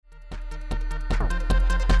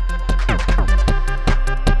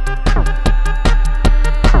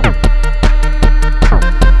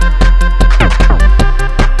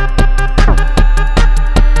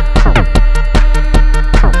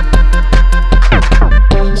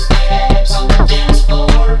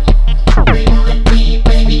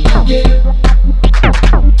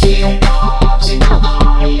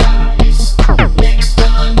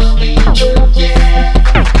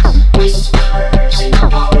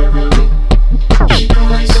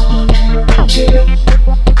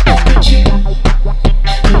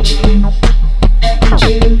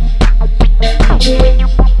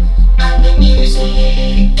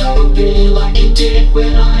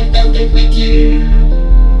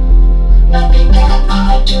that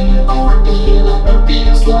I do or feel or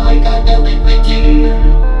feels like I felt it with you.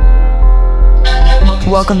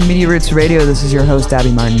 Welcome to Media Roots Radio. This is your host,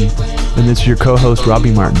 Abby Martin. And this is your co-host,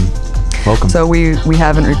 Robbie Martin. Welcome. So we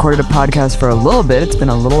haven't recorded a podcast for a little bit. It's been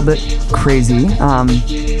a little bit crazy.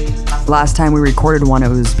 Last time we recorded one, it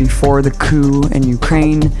was before the coup in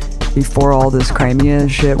Ukraine, before all this Crimea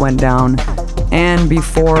shit went down, and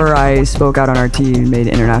before I spoke out on RT and made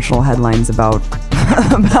international headlines about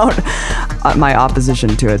my opposition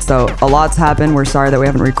to it. So a lot's happened. We're sorry that we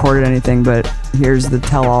haven't recorded anything, but here's the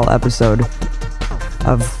tell-all episode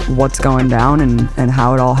of what's going down and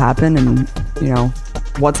how it all happened, and you know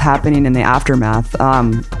what's happening in the aftermath.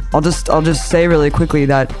 I'll just say really quickly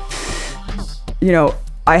that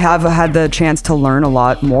I have had the chance to learn a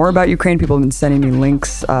lot more about Ukraine. People have been sending me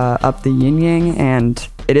links up the yin yang, and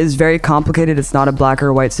it is very complicated. It's not a black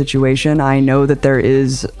or white situation. I know that there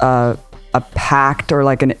is a pact or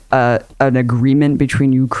like an agreement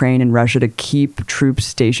between Ukraine and Russia to keep troops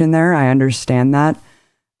stationed there. I understand that.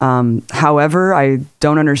 However, I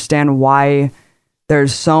don't understand why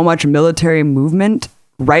there's so much military movement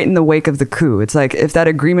right in the wake of the coup. It's like, if that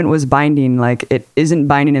agreement was binding, like it isn't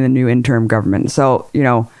binding in the new interim government. So,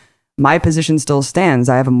 my position still stands.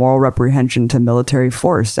 I have a moral reprehension to military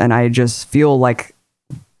force, and I just feel like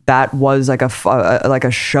that was like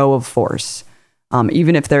a show of force.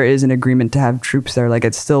 Even if there is an agreement to have troops there, like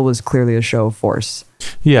it still was clearly a show of force.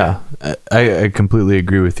 Yeah, I completely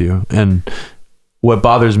agree with you. And what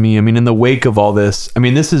bothers me, in the wake of all this,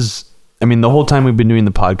 the whole time we've been doing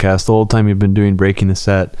the podcast, the whole time you've been doing Breaking the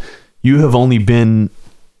Set, you have only been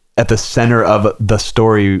at the center of the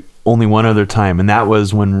story only one other time. And that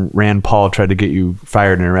was when Rand Paul tried to get you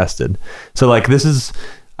fired and arrested. So like, this is,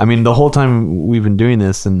 the whole time we've been doing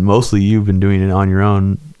this, and mostly you've been doing it on your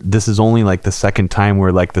own, this is only like the second time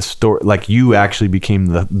where like the story, like you actually became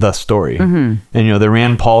the story. Mm-hmm. And, the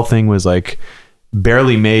Rand Paul thing was like,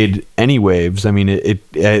 barely made any waves. A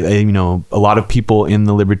lot of people in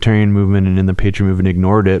the libertarian movement and in the patriot movement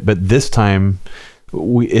ignored it, but this time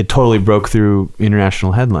it totally broke through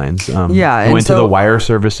international headlines. It went to the wire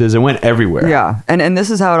services. It went everywhere. Yeah. And this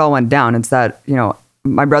is how it all went down. It's that,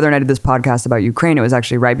 my brother and I did this podcast about Ukraine. It was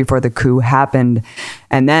actually right before the coup happened.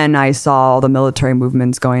 And then I saw all the military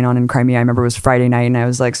movements going on in Crimea. I remember it was Friday night, and I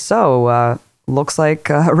was like, looks like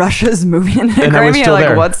Russia's moving into Crimea.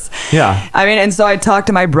 Like, what's... Yeah. And so I talked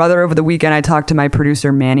to my brother over the weekend. I talked to my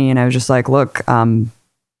producer, Manny, and I was just like, look, I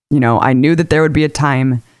knew that there would be a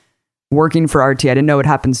time working for RT. I didn't know it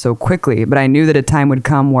happened so quickly, but I knew that a time would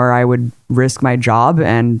come where I would risk my job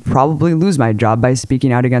and probably lose my job by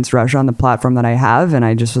speaking out against Russia on the platform that I have. And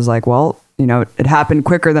I just was like, well, it happened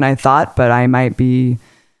quicker than I thought, but I might be,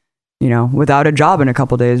 without a job in a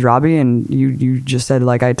couple days, Robbie. And you just said,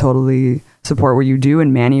 like, I totally support what you do,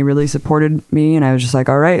 and Manny really supported me, and I was just like,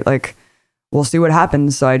 all right, like, we'll see what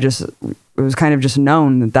happens. So it was kind of just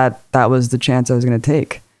known that was the chance I was going to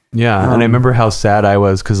take. Yeah. And I remember how sad I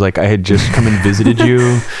was, because like I had just come and visited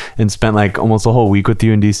you and spent like almost a whole week with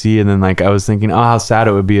you in DC, and then like I was thinking, oh, how sad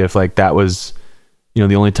it would be if like that was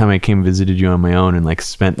the only time I came and visited you on my own and like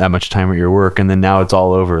spent that much time at your work, and then now it's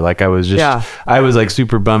all over. Like I was like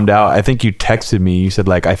super bummed out. I think you texted me, you said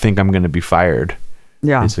like, I think I'm going to be fired.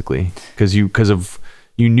 Yeah, basically, because you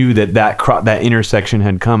knew that intersection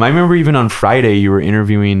had come. I remember even on Friday you were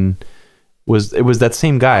interviewing. It was that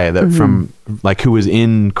same guy that mm-hmm. from like who was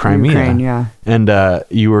in Crimea, Ukraine, yeah, and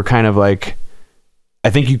you were kind of like, I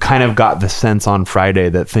think you kind of got the sense on Friday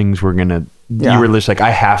that things were gonna. Yeah. You were just like, I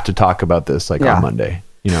have to talk about this on Monday.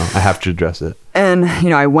 I have to address it. And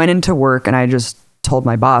I went into work and I just told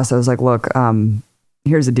my boss, I was like, look,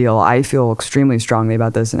 here's the deal. I feel extremely strongly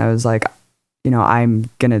about this, and I was like, I'm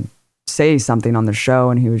going to say something on the show.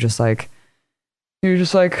 And he was just like,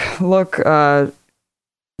 look,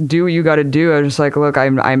 do what you got to do. I was just like, look,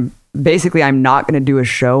 I'm not going to do a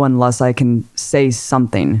show unless I can say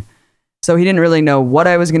something. So he didn't really know what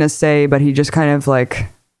I was going to say, but he just kind of like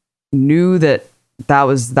knew that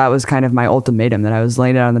was kind of my ultimatum, that I was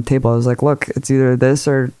laying it out on the table. I was like, look, it's either this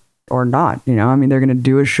or not, they're going to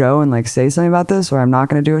do a show and like say something about this, or I'm not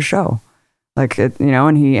going to do a show. Like, it,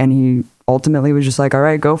 and he ultimately was just like, all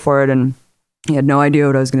right, go for it. And he had no idea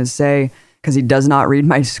what I was going to say, because he does not read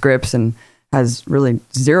my scripts and has really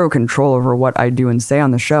zero control over what I do and say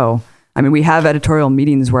on the show. We have editorial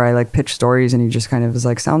meetings where I like pitch stories, and he just kind of is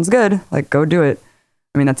like, sounds good, like, go do it.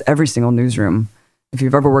 That's every single newsroom. If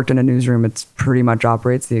you've ever worked in a newsroom, it's pretty much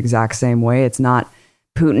operates the exact same way. It's not,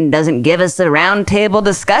 Putin doesn't give us a roundtable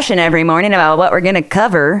discussion every morning about what we're going to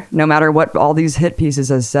cover, no matter what all these hit pieces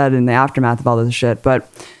has said in the aftermath of all this shit. But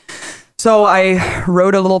So I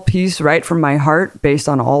wrote a little piece right from my heart based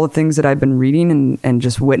on all the things that I've been reading and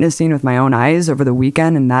just witnessing with my own eyes over the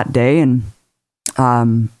weekend and that day. And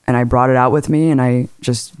I brought it out with me and I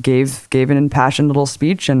just gave an impassioned little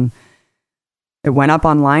speech, and it went up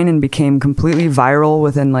online and became completely viral.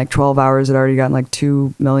 Within like 12 hours, it already gotten like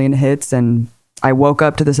 2 million hits. And I woke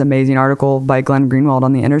up to this amazing article by Glenn Greenwald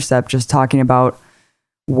on The Intercept, just talking about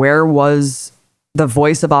where was the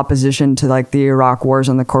voice of opposition to like the Iraq wars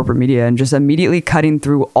on the corporate media, and just immediately cutting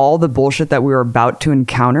through all the bullshit that we were about to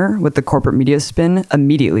encounter with the corporate media spin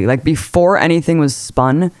immediately. Like before anything was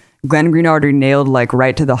spun, Glenn Greenwald already nailed like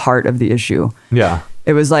right to the heart of the issue. Yeah.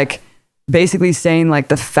 It was like basically saying like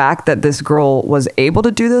the fact that this girl was able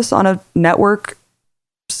to do this on a network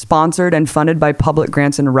sponsored and funded by public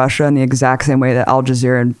grants in Russia in the exact same way that Al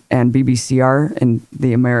Jazeera and BBC are in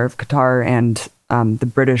the Emir of Qatar and the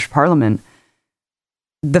British Parliament.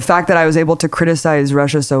 The fact that I was able to criticize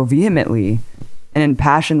Russia so vehemently and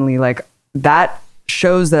impassionedly, like that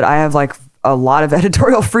shows that I have like a lot of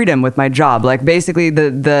editorial freedom with my job. Like basically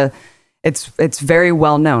it's very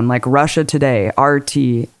well known. Like Russia Today, RT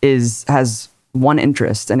has one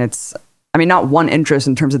interest, and it's, I mean, not one interest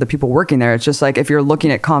in terms of the people working there. It's just like, if you're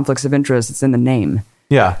looking at conflicts of interest, it's in the name.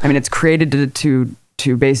 Yeah. I mean, it's created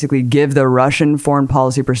to basically give the Russian foreign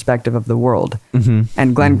policy perspective of the world. Mm-hmm.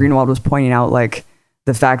 And Glenn Greenwald was pointing out like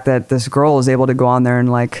the fact that this girl is able to go on there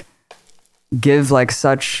and like give like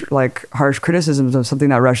such like harsh criticisms of something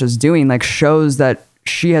that Russia's doing, like shows that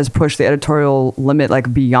she has pushed the editorial limit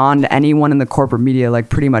like beyond anyone in the corporate media like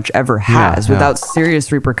pretty much ever has, without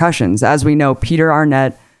serious repercussions. As we know, Peter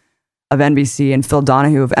Arnett of NBC and Phil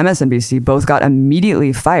Donahue of MSNBC both got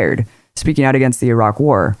immediately fired speaking out against the Iraq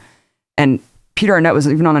war. And Peter Arnett was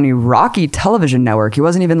even on an Iraqi television network. He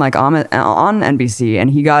wasn't even like on NBC, and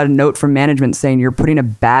he got a note from management saying, "You're putting a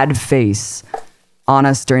bad face on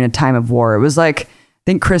us during a time of war." It was like, I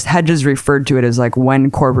think Chris Hedges referred to it as like when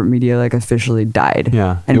corporate media like officially died.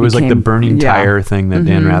 Yeah. And it was like the burning tire thing that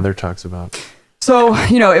Dan Rather talks about. So,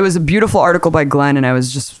 you know, it was a beautiful article by Glenn, and I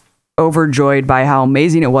was just overjoyed by how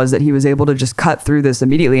amazing it was that he was able to just cut through this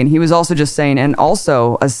immediately. And he was also just saying, and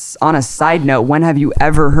also on a side note, when have you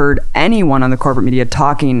ever heard anyone on the corporate media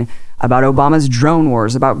talking about Obama's drone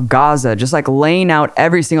wars, about Gaza, just like laying out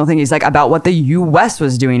every single thing? He's like, about what the US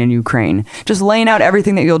was doing in Ukraine, just laying out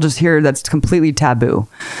everything that you'll just hear that's completely taboo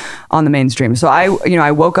on the mainstream. So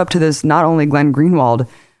I woke up to this, not only Glenn Greenwald,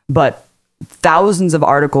 but thousands of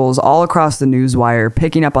articles all across the newswire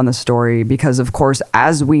picking up on the story, because of course,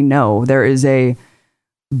 as we know, there is a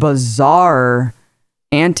bizarre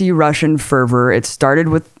anti-Russian fervor. It started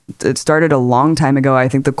a long time ago. I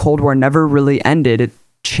think the Cold War never really ended. It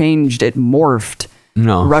changed, it morphed.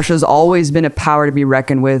 No. Russia's always been a power to be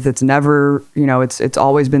reckoned with. It's never, you know, it's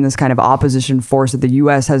always been this kind of opposition force that the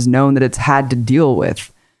US has known that it's had to deal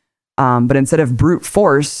with. But instead of brute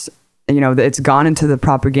force, you know, it's gone into the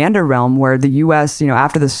propaganda realm, where the US, you know,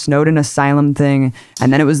 after the Snowden asylum thing,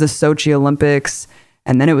 and then it was the Sochi Olympics,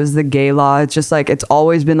 and then it was the gay law. It's just like, it's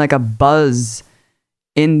always been like a buzz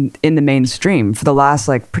in the mainstream for the last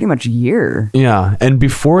like pretty much year. Yeah. And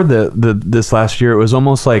before this last year, it was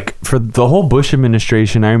almost like for the whole Bush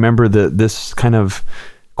administration, I remember this kind of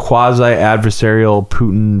quasi adversarial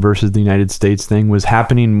Putin versus the United States thing was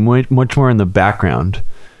happening much more in the background.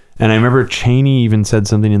 And I remember Cheney even said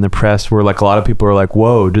something in the press where like a lot of people were like,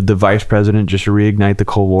 whoa, did the vice president just reignite the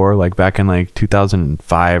Cold War like back in like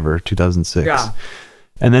 2005 or 2006? Yeah.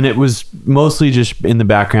 And then it was mostly just in the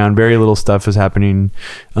background. Very little stuff was happening.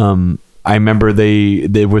 I remember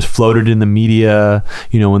they was floated in the media,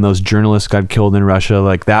 you know, when those journalists got killed in Russia,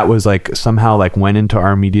 like that was like somehow like went into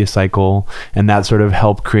our media cycle, and that sort of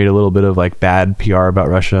helped create a little bit of like bad PR about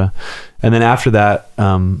Russia. And then after that,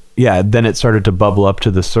 then it started to bubble up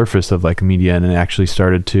to the surface of like media, and it actually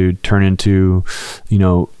started to turn into, you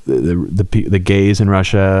know, the gays in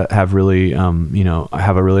Russia have really, you know,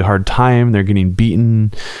 have a really hard time. They're getting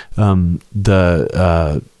beaten.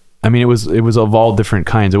 I mean, it was of all different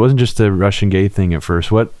kinds. It wasn't just the Russian gay thing at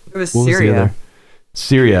first. What was Syria?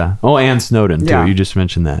 Syria. Oh, and Snowden too. Yeah. You just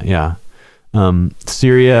mentioned that. Yeah.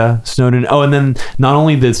 Syria, Snowden. Oh, and then not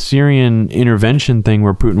only the Syrian intervention thing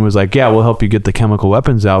where Putin was like, yeah, we'll help you get the chemical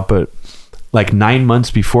weapons out, but like 9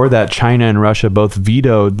 months before that, China and Russia both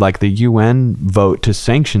vetoed like the UN vote to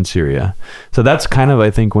sanction Syria. So that's kind of,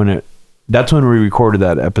 I think, that's when we recorded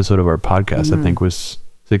that episode of our podcast. I think was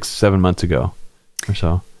 6-7 months ago or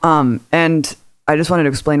so. And I just wanted to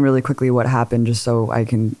explain really quickly what happened, just so I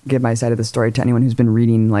can give my side of the story to anyone who's been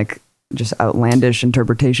reading like just outlandish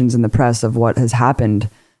interpretations in the press of what has happened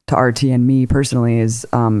to RT and me personally is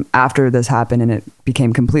after this happened and it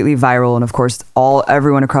became completely viral, and of course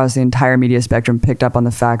everyone across the entire media spectrum picked up on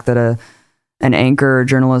the fact that an anchor or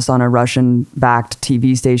journalist on a Russian-backed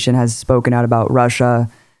TV station has spoken out about Russia,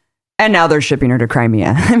 and now they're shipping her to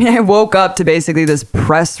Crimea. I mean, I woke up to basically this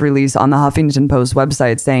press release on the Huffington Post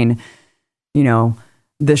website saying, you know,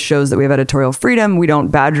 this shows that we have editorial freedom. We don't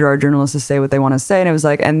badger our journalists to say what they want to say. And it was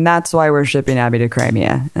like, and that's why we're shipping Abby to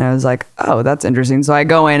Crimea. And I was like, oh, that's interesting. So I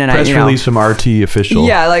go in and press release from RT official.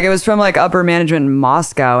 Yeah, like it was from like upper management in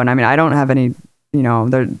Moscow. And I mean, I don't have any, you know,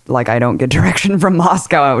 they're like, I don't get direction from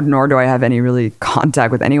Moscow, nor do I have any really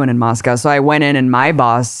contact with anyone in Moscow. So I went in and my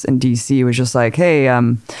boss in DC was just like, hey,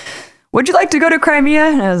 would you like to go to Crimea?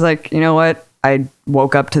 And I was like, you know what? I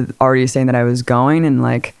woke up to already saying that I was going, and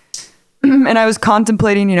like, and I was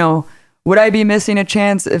contemplating, you know, would I be missing a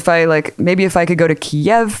chance if I maybe if I could go to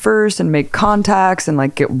Kiev first and make contacts and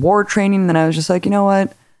like get war training. And then I was just like, you know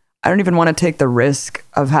what? I don't even want to take the risk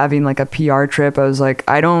of having like a PR trip. I was like,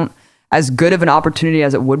 I don't, as good of an opportunity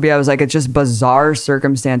as it would be, I was like, it's just bizarre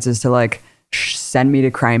circumstances to like send me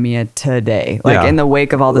to Crimea today, like in the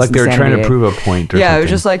wake of all this. Like they were trying to prove a point. Or something. It was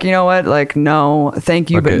just like, you know what? Like, no,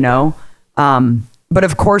 thank you, but no. But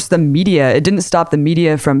of course, the media, it didn't stop the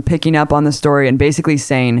media from picking up on the story and basically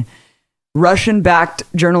saying Russian-backed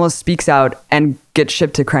journalist speaks out and gets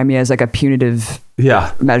shipped to Crimea as like a punitive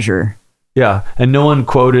measure. Yeah. And no one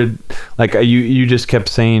quoted, like you just kept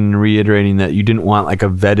saying and reiterating that you didn't want like a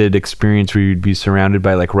vetted experience where you'd be surrounded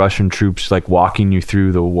by like Russian troops, like walking you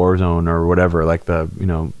through the war zone or whatever, like the, you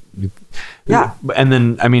know. Yeah. And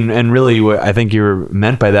then, I mean, and really what I think you were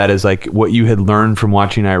meant by that is like what you had learned from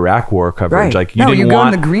watching Iraq war coverage. Right. Like you didn't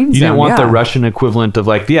want the green zone. You didn't want the Russian equivalent of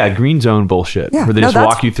like, green zone bullshit where they just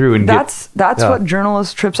walk you through and that's what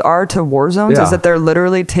journalist trips are to war zones is that they're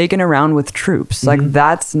literally taken around with troops. Mm-hmm. Like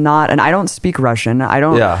that's not, and I don't speak Russian. I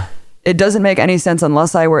don't, it doesn't make any sense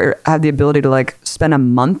unless I had the ability to like spend a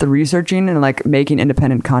month researching and like making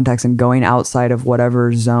independent contacts and going outside of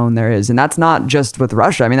whatever zone there is. And that's not just with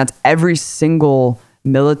Russia. I mean, that's every single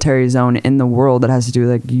military zone in the world that has to do with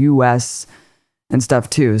like US and stuff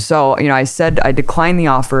too. So, you know, I said I declined the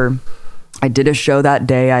offer. I did a show that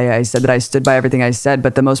day. I said that I stood by everything I said.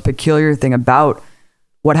 But the most peculiar thing about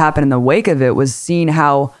what happened in the wake of it was seeing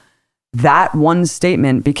how that one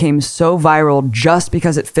statement became so viral just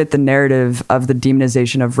because it fit the narrative of the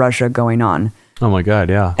demonization of Russia going on. Oh my God,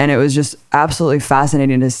 yeah. And it was just absolutely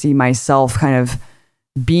fascinating to see myself kind of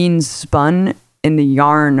being spun in the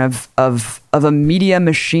yarn of a media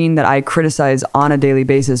machine that I criticize on a daily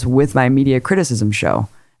basis with my media criticism show.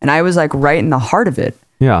 And I was like right in the heart of it.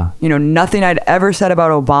 Yeah. You know, nothing I'd ever said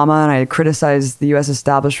about Obama, and I criticized the US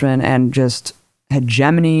establishment and just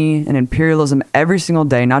hegemony and imperialism every single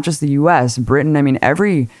day, not just the US, Britain, I mean,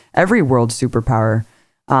 every world superpower.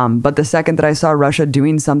 But the second that I saw Russia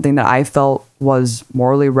doing something that I felt was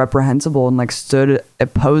morally reprehensible and like stood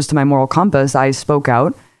opposed to my moral compass, I spoke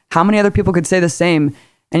out. How many other people could say the same?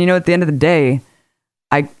 And you know, at the end of the day,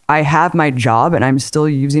 I have my job and I'm still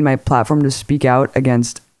using my platform to speak out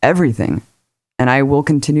against everything. And I will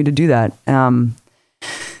continue to do that.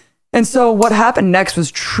 And so what happened next was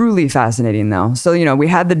truly fascinating though. So, you know, we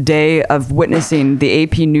had the day of witnessing the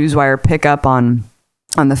AP Newswire pick up on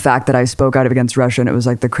the fact that I spoke out against Russia, and it was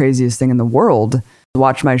like the craziest thing in the world.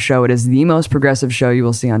 Watch my show. It is the most progressive show you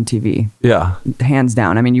will see on TV. Yeah. Hands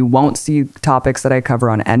down. I mean, you won't see topics that I cover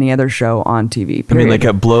on any other show on TV. Period. I mean, like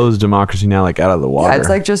it blows democracy now like out of the water. Yeah, it's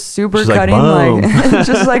like just super cutting. Like it's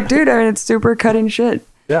just like, dude, I mean, it's super cutting shit.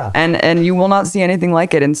 Yeah. And you will not see anything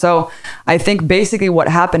like it. And so I think basically what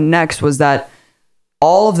happened next was that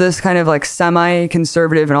all of this kind of like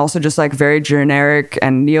semi-conservative and also just like very generic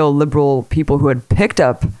and neoliberal people who had picked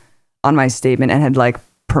up on my statement and had like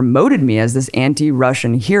promoted me as this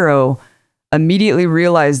anti-Russian hero immediately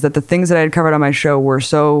realized that the things that I had covered on my show were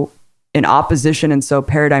so in opposition and so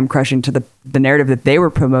paradigm crushing to the narrative that they were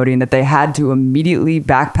promoting that they had to immediately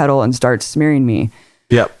backpedal and start smearing me.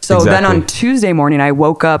 Yep. So then on Tuesday morning, I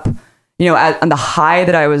woke up, you know, on the high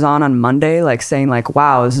that I was on Monday, like saying like,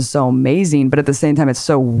 wow, this is so amazing. But at the same time, it's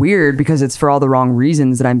so weird because it's for all the wrong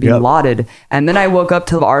reasons that I'm being lauded. And then I woke up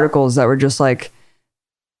to articles that were just like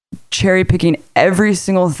cherry picking every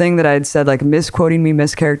single thing that I'd said, like misquoting me,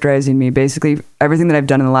 mischaracterizing me, basically everything that I've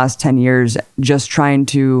done in the last 10 years, just trying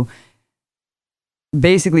to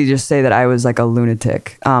basically just say that I was like a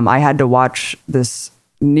lunatic. I had to watch this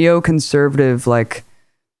neoconservative, like,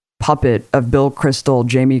 puppet of Bill Kristol,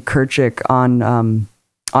 Jamie Kirchick on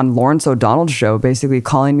Lawrence O'Donnell's show, basically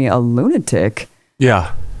calling me a lunatic.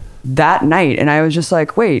 Yeah. that night, and I was just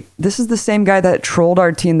like, wait, this is the same guy that trolled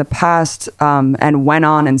RT in the past, and went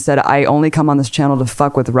on and said, I only come on this channel to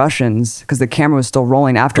fuck with Russians, because the camera was still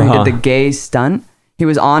rolling after he did the gay stunt. He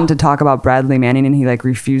was on to talk about Bradley Manning, and he like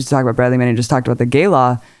refused to talk about Bradley Manning, just talked about the gay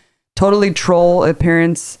law. Totally troll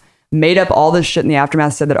appearance, made up all this shit in the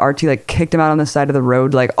aftermath, said that RT like kicked him out on the side of the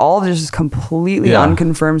road, like all of this just completely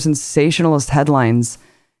unconfirmed sensationalist headlines,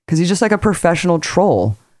 because he's just like a professional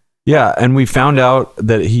troll. Yeah, and we found out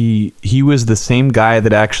that he was the same guy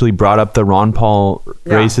that actually brought up the Ron Paul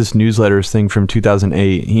racist newsletters thing from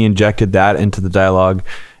 2008. He injected that into the dialogue.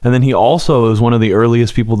 And then he also was one of the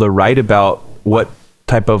earliest people to write about what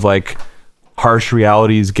type of like harsh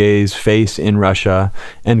realities gays face in Russia.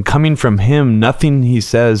 And coming from him, nothing he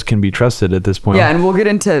says can be trusted at this point. Yeah, and we'll get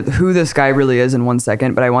into who this guy really is in one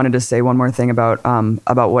second, but I wanted to say one more thing about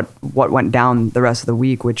what went down the rest of the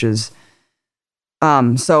week, which is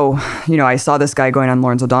so, you know, I saw this guy going on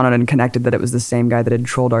Lawrence O'Donnell and connected that it was the same guy that had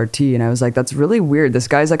trolled RT. And I was like, that's really weird. This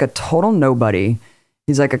guy's like a total nobody.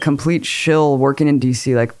 He's like a complete shill working in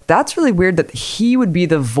DC. Like, that's really weird that he would be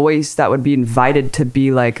the voice that would be invited to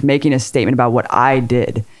be like making a statement about what I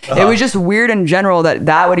did. It was just weird in general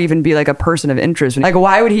that would even be like a person of interest. Like,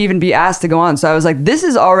 why would he even be asked to go on? So I was like, this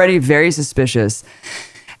is already very suspicious.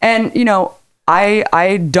 And, you know,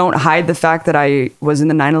 I don't hide the fact that I was in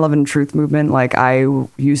the 9/11 truth movement. Like, I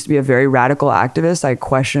used to be a very radical activist. I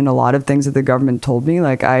questioned a lot of things that the government told me.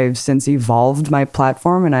 Like, I've since evolved my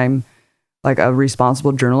platform, and I'm like a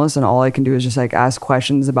responsible journalist, and all I can do is just like ask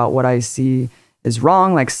questions about what I see is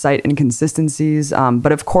wrong, like cite inconsistencies.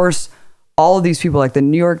 But of course, all of these people, like the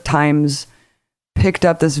New York Times picked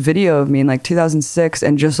up this video of me in like 2006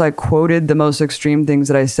 and just like quoted the most extreme things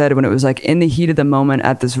that I said when it was like in the heat of the moment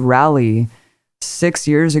at this rally 6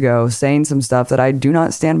 years ago, saying some stuff that I do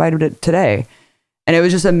not stand by today. And it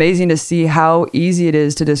was just amazing to see how easy it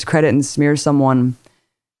is to discredit and smear someone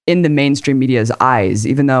in the mainstream media's eyes,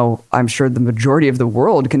 even though I'm sure the majority of the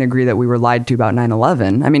world can agree that we were lied to about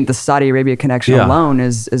 9/11. I mean, the Saudi Arabia connection alone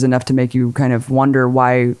is enough to make you kind of wonder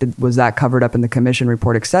why was that covered up in the commission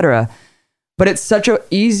report, etc. But it's such an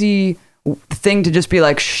easy thing to just be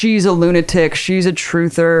like, she's a lunatic, she's a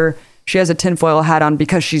truther, she has a tinfoil hat on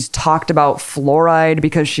because she's talked about fluoride,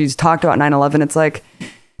 because she's talked about 9/11. It's like,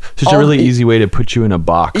 it's just a really easy way to put you in a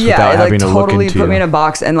box without having to look into totally put me in a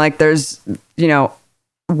box. And like, there's, you know,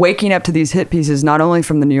 waking up to these hit pieces, not only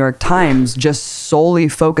from the New York Times, just solely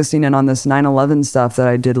focusing in on this 9/11 stuff that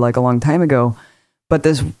I did like a long time ago, but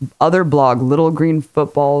this other blog, Little Green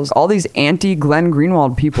Footballs, all these anti-Glenn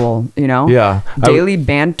Greenwald people, you know? Yeah. Daily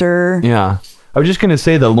Banter. Yeah. I was just going to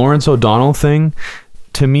say the Lawrence O'Donnell thing,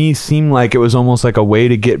 to me, seemed like it was almost like a way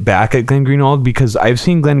to get back at Glenn Greenwald, because I've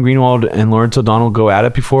seen Glenn Greenwald and Lawrence O'Donnell go at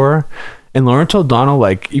it before. And Lawrence O'Donnell,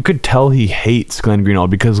 like, you could tell he hates Glenn Greenwald,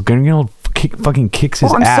 because Glenn Greenwald fucking kicks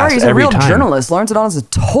his ass every time. I'm sorry, he's a real journalist. Lawrence O'Donnell's a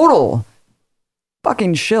total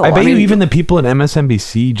fucking shill. I bet you even the people at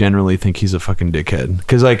MSNBC generally think he's a fucking dickhead.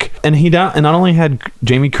 Because like, and not only had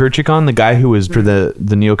Jamie Kirchick on, the guy who was for the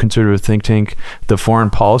neoconservative think tank, the Foreign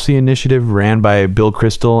Policy Initiative, ran by Bill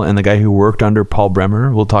Kristol, and the guy who worked under Paul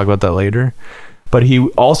Bremer. We'll talk about that later. But he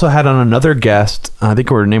also had on another guest, I think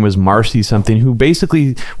her name was Marcy something, who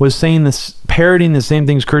basically was saying this, parroting the same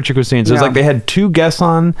things Kirchick was saying. So it's like they had two guests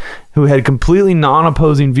on who had completely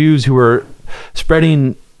non-opposing views, who were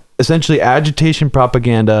spreading essentially agitation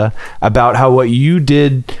propaganda about how what you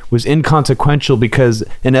did was inconsequential because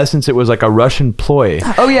in essence it was like a Russian ploy.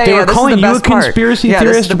 Oh yeah, they were calling you a conspiracy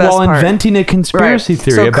theorist while inventing a conspiracy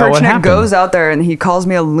theory about what happened. So Kirchner goes out there and he calls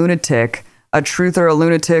me a lunatic, a truther, a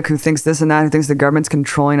lunatic who thinks this and that, who thinks the government's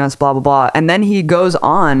controlling us, blah blah blah. And then he goes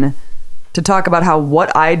on to talk about how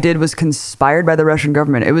what I did was conspired by the Russian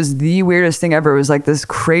government. It was the weirdest thing ever. It was like this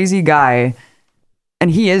crazy guy. And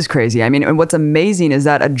he is crazy. I mean, and what's amazing is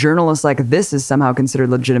that a journalist like this is somehow considered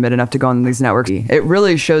legitimate enough to go on these networks. It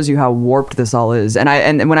really shows you how warped this all is.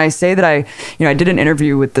 And when I say that I did an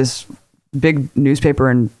interview with this big newspaper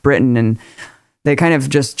in Britain, and they kind of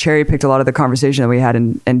just cherry picked a lot of the conversation that we had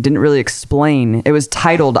and didn't really explain. It was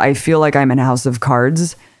titled, "I Feel Like I'm in House of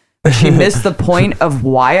Cards." But she missed the point of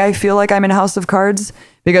why I feel like I'm in House of Cards.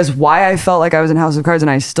 Because why I felt like I was in House of Cards, and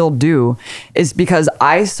I still do, is because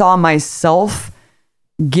I saw myself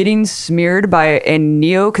getting smeared by a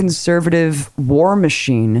neoconservative war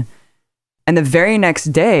machine. And the very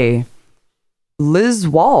next day, Liz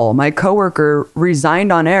Wall, my coworker,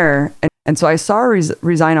 resigned on air. And so I saw her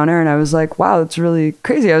resign on air, and I was like, wow, that's really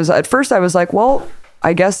crazy. At first I was like, well,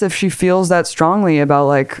 I guess if she feels that strongly about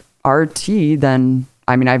like RT, then,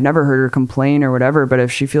 I mean, I've never heard her complain or whatever, but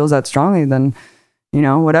if she feels that strongly, then,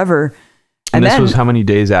 whatever. And this then was how many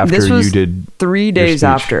days after this was you did 3 your days speech?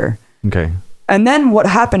 after. Okay. And then what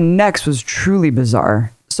happened next was truly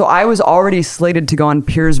bizarre. So I was already slated to go on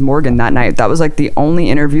Piers Morgan that night. That was like the only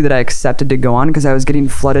interview that I accepted to go on because I was getting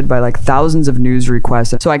flooded by like thousands of news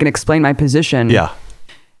requests so I can explain my position. Yeah.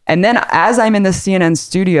 And then as I'm in the CNN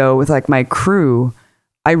studio with like my crew,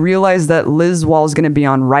 I realized that Liz Wall's going to be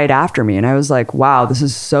on right after me. And I was like, wow, this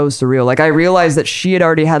is so surreal. Like I realized that she had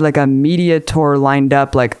already had like a media tour lined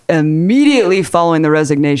up, like immediately following the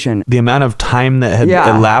resignation. The amount of time that had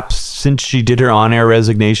elapsed since she did her on-air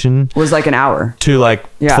resignation Was like an hour. to like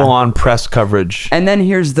Yeah. full-on press coverage. And then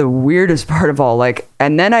here's the weirdest part of all, like,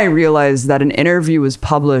 and then I realized that an interview was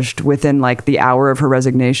published within like the hour of her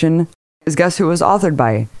resignation. Is guess who it was authored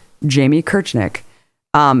by? Jamie Kirchnick.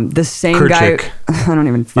 The same guy. Kirchick. I don't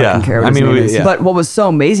even fucking Yeah, care what I his mean, name is. yeah. But what was so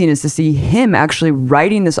amazing is to see him actually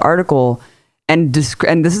writing this article and this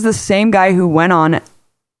is the same guy who went on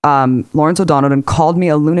Lawrence O'Donnell and called me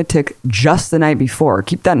a lunatic just the night before.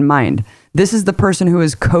 Keep that in mind. This is the person who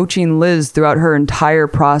is coaching Liz throughout her entire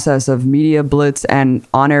process of media blitz and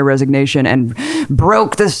on-air resignation and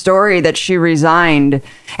broke the story that she resigned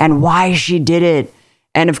and why she did it.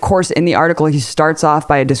 And of course, in the article, he starts off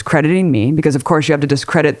by discrediting me because, of course, you have to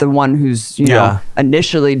discredit the one who's, you know,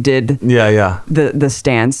 initially did the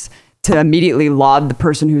stance to immediately laud the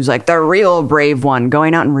person who's like the real brave one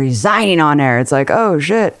going out and resigning on air. It's like, oh,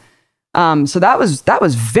 shit. So that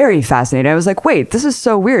was very fascinating. I was like, wait, this is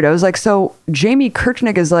so weird. I was like, so Jamie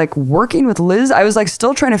Kirchnick is like working with Liz. I was like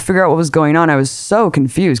still trying to figure out what was going on. I was so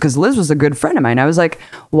confused because Liz was a good friend of mine. I was like,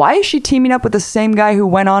 why is she teaming up with the same guy who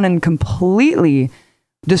went on and completely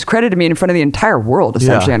discredited me in front of the entire world,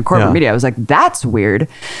 essentially, on corporate media? I was like, that's weird.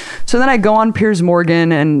 So then I go on Piers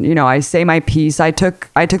Morgan and, you know, I say my piece. I took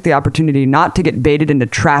the opportunity not to get baited into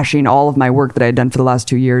trashing all of my work that I had done for the last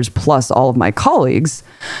 2 years, plus all of my colleagues.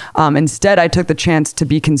 Instead, I took the chance to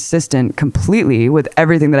be consistent completely with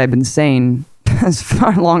everything that I've been saying as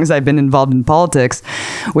far long as I've been involved in politics,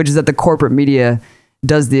 which is that the corporate media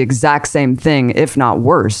does the exact same thing, if not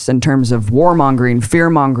worse, in terms of warmongering,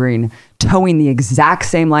 fear-mongering, towing the exact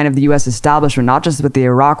same line of the U.S. establishment, not just with the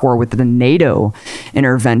Iraq war, with the NATO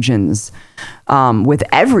interventions, with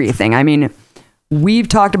everything. I mean, we've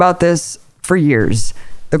talked about this for years.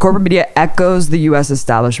 The corporate media echoes the U.S.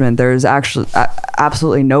 establishment. There's actually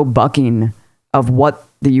absolutely no bucking of what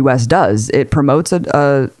the U.S. does. It promotes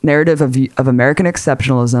a narrative of American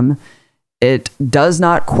exceptionalism. It does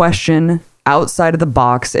not question outside of the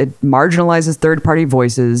box. It marginalizes third-party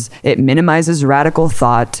voices. It minimizes radical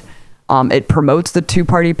thought. It promotes the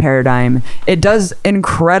two-party paradigm. It does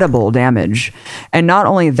incredible damage. And not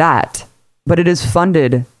only that, but it is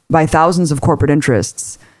funded by thousands of corporate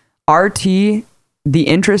interests. RT, the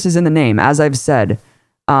interest is in the name, as I've said.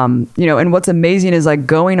 You know, and what's amazing is like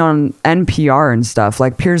going on NPR and stuff.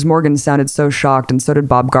 Like Piers Morgan sounded so shocked, and so did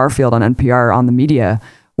Bob Garfield on NPR on the media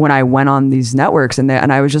when I went on these networks, and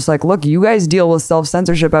I was just like, look, you guys deal with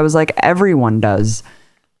self-censorship. I was like, everyone does.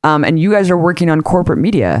 And you guys are working on corporate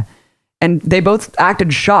media. And they both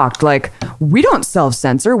acted shocked, like, we don't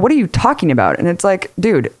self-censor. What are you talking about? And it's like,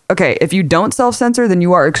 dude, okay, if you don't self-censor, then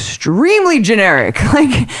you are extremely generic.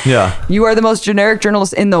 Like, you are the most generic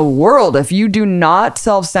journalist in the world. If you do not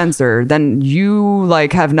self-censor, then you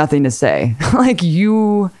like have nothing to say. Like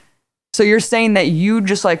so you're saying that you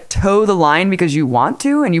just like toe the line because you want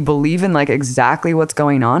to, and you believe in like exactly what's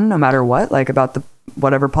going on, no matter what, like about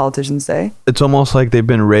whatever politicians say. It's almost like they've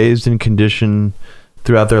been raised and conditioned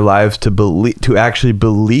throughout their lives to actually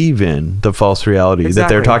believe in the false reality that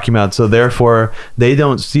they're talking about. So therefore, they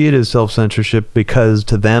don't see it as self-censorship because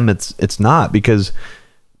to them it's not, because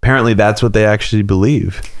apparently that's what they actually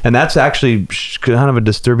believe. And that's actually kind of a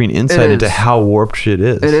disturbing insight into how warped shit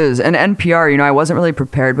is. It is. And NPR, you know, I wasn't really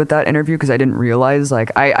prepared with that interview because I didn't realize, like,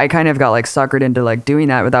 I kind of got like suckered into like doing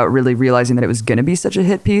that without really realizing that it was going to be such a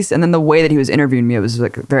hit piece. And then the way that he was interviewing me, it was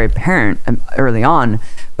like very apparent early on.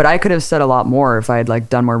 But I could have said a lot more if I had like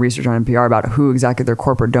done more research on NPR about who exactly their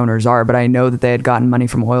corporate donors are. But I know that they had gotten money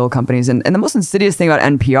from oil companies. And the most insidious thing about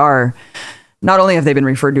NPR, not only have they been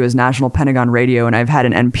referred to as National Pentagon Radio, and I've had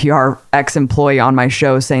an NPR ex-employee on my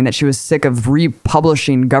show saying that she was sick of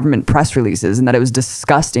republishing government press releases and that it was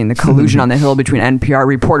disgusting, the collusion on the Hill between NPR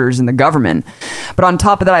reporters and the government. But on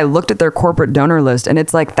top of that, I looked at their corporate donor list, and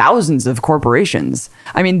it's like thousands of corporations.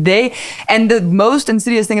 I mean, and the most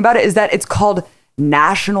insidious thing about it is that it's called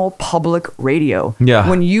National Public Radio. Yeah.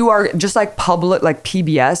 When you are just like public, like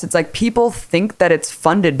PBS, it's like people think that it's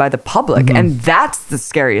funded by the public. And that's the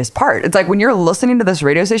scariest part. It's like when you're listening to this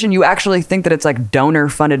radio station, you actually think that it's like donor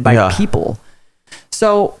funded by people.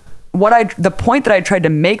 So the point that I tried to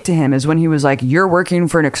make to him is when he was like, you're working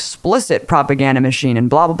for an explicit propaganda machine and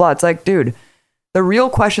blah, blah, blah. It's like, dude, the real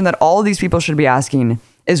question that all of these people should be asking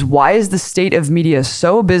is, why is the state of media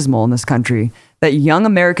so abysmal in this country that young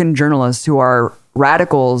American journalists who are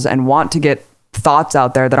radicals and want to get thoughts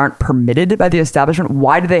out there that aren't permitted by the establishment,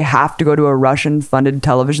 why do they have to go to a Russian-funded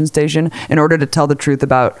television station in order to tell the truth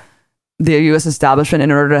about the U.S. establishment,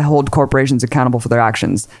 in order to hold corporations accountable for their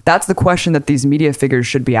actions? That's the question that these media figures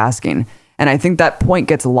should be asking. And I think that point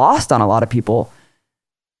gets lost on a lot of people.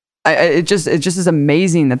 It just is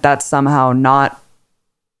amazing that that's somehow not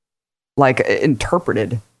like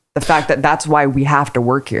interpreted. The fact that that's why we have to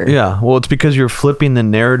work here. Yeah, well, it's because you're flipping the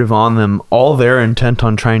narrative on them. All they're intent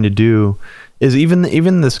on trying to do is even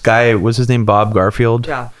this guy, what's his name, Bob Garfield,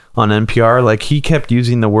 on NPR, like he kept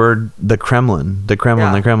using the word the Kremlin.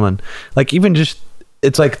 Like even just,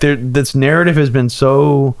 it's like this narrative has been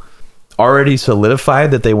so already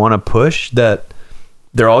solidified that they want to push that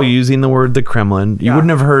they're all using the word the Kremlin. You wouldn't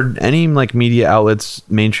have heard any like media outlets,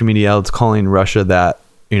 mainstream media outlets, calling Russia that,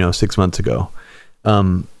 6 months ago.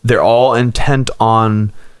 They're all intent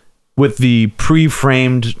on, with the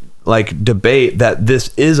pre-framed like debate, that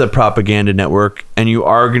this is a propaganda network and you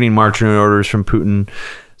are getting marching orders from Putin.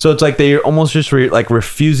 So it's like they're almost just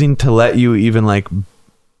refusing to let you even like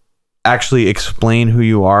actually explain who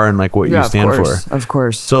you are and like what you stand for. Of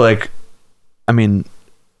course. So like, I mean,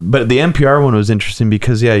 but the NPR one was interesting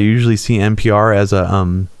because you usually see NPR as a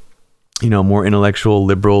more intellectual,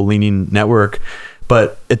 liberal leaning network.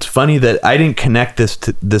 But it's funny that I didn't connect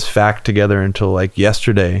this fact together until like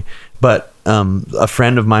yesterday. But a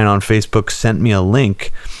friend of mine on Facebook sent me a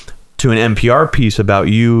link to an NPR piece about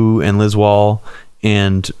you and Liz Wall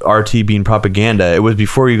and RT being propaganda. It was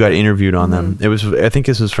before you got interviewed on them. It was, I think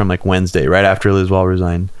this was from like Wednesday, right after Liz Wall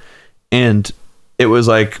resigned. And it was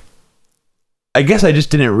like, I guess I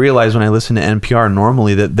just didn't realize when I listen to NPR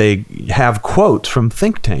normally that they have quotes from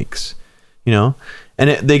think tanks, and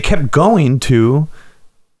they kept going to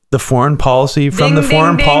the foreign policy from the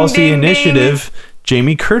Foreign Policy Initiative,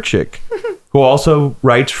 Jamie Kirchick, who also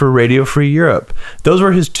writes for Radio Free Europe. Those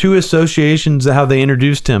were his two associations, how they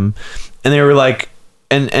introduced him. And they were like,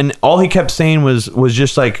 and all he kept saying was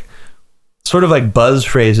just like, sort of like buzz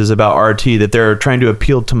phrases about RT, that they're trying to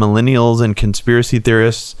appeal to millennials and conspiracy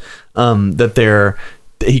theorists,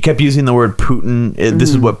 he kept using the word Putin. This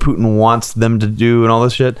is what Putin wants them to do and all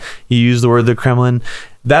this shit. He used the word the Kremlin.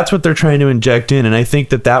 That's what they're trying to inject in. And I think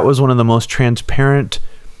that was one of the most transparent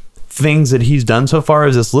things that he's done so far,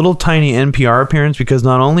 is this little tiny NPR appearance, because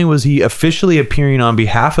not only was he officially appearing on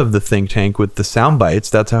behalf of the think tank with the sound bites,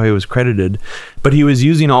 that's how he was credited, but he was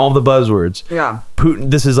using all the buzzwords. Yeah. Putin,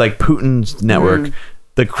 this is like Putin's network,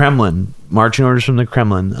 the Kremlin, marching orders from the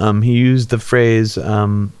Kremlin. He used the phrase,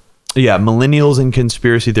 millennials and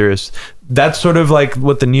conspiracy theorists. That's sort of like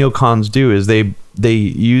what the neocons do, is they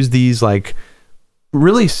use these like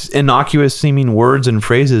really innocuous seeming words and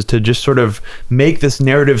phrases to just sort of make this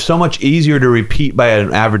narrative so much easier to repeat by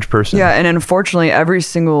an average person. Yeah, and unfortunately, every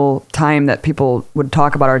single time that people would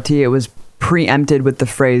talk about RT, it was preempted with the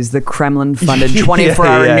phrase the Kremlin-funded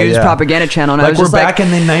 24-hour news propaganda channel. And like, I was just back in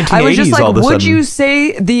the 1980s. I was just like, would you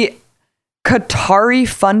say the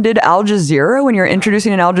Qatari-funded Al Jazeera when you're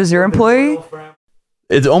introducing an Al Jazeera employee?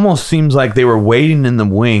 It almost seems like they were waiting in the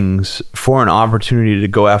wings for an opportunity to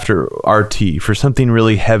go after RT for something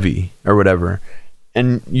really heavy or whatever.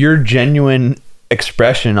 And your genuine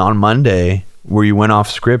expression on Monday, where you went off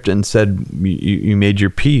script and said you made your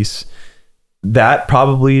piece, that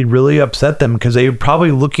probably really upset them, because they were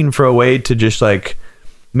probably looking for a way to just like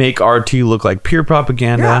make RT look like pure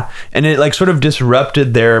propaganda. And it like sort of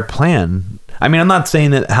disrupted their plan. I mean, I'm not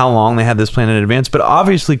saying that how long they had this plan in advance, but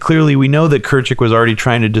obviously, clearly, we know that Kirchick was already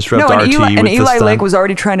trying to disrupt RT. Eli Lake was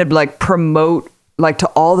already trying to like promote like to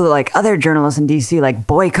all the like other journalists in DC, like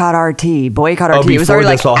boycott RT, boycott RT. It was already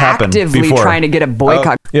like actively trying to get a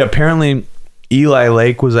boycott. Apparently, Eli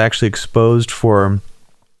Lake was actually exposed for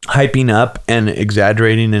hyping up and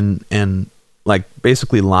exaggerating and like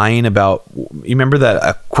basically lying about. You remember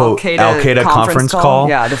that quote Al Qaeda conference call?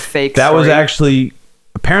 Yeah, the fake. That was actually.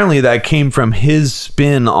 Apparently that came from his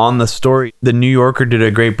spin on the story. The New Yorker did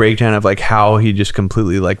a great breakdown of like how he just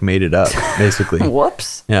completely like made it up, basically.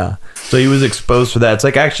 Whoops. Yeah. So he was exposed for that. It's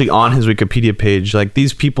like actually on his Wikipedia page. Like,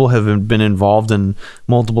 these people have been involved in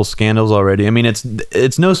multiple scandals already. I mean,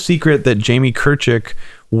 it's no secret that Jamie Kirchick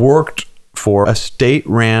worked for a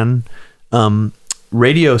state-ran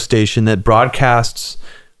radio station that broadcasts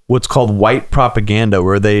what's called white propaganda,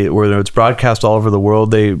 where it's broadcast all over the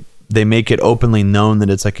world. They make it openly known that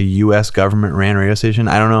it's like a U.S. government ran radio station.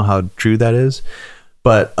 I don't know how true that is,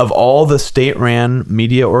 But of all the state-ran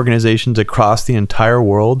media organizations across the entire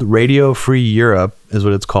world, Radio Free Europe is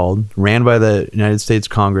what it's called, ran by the United States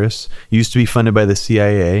Congress, used to be funded by the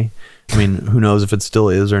CIA. I mean, who knows if it still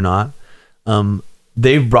is or not.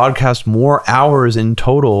 They've broadcast more hours in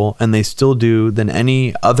total, and they still do, than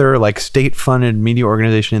any other like state-funded media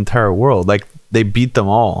organization in the entire world. Like, they beat them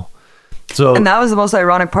all. So, and that was the most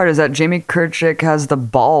ironic part, is that Jamie Kirchick has the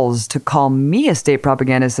balls to call me a state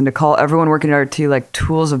propagandist and to call everyone working at RT like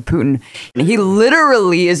tools of Putin. And he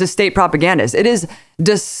literally is a state propagandist. It is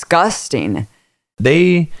disgusting.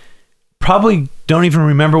 They probably don't even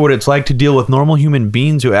remember what it's like to deal with normal human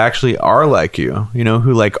beings who actually are like you, you know,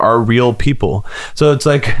 who like are real people. So it's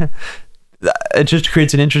like, it just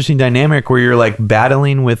creates an interesting dynamic where you're like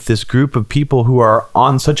battling with this group of people who are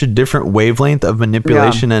on such a different wavelength of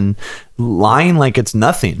manipulation and lying like it's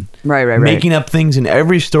nothing. Right. Making up things in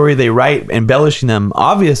every story they write, embellishing them,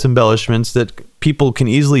 obvious embellishments that people can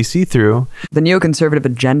easily see through. The neoconservative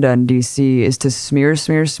agenda in DC is to smear,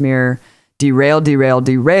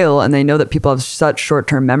 derail, and they know that people have such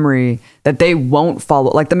short-term memory that they won't follow.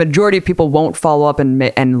 Like, the majority of people won't follow up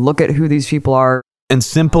and look at who these people are. And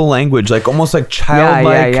simple language, like almost like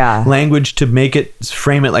childlike language, to make it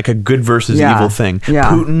frame it like a good versus evil thing.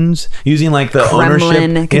 Putin's using like the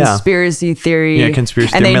Kremlin, ownership, conspiracy theory.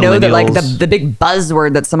 Conspiracy and theory. And they know that like the big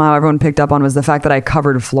buzzword that somehow everyone picked up on was the fact that I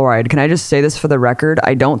covered fluoride. Can I just say this for the record?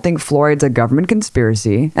 I don't think fluoride's a government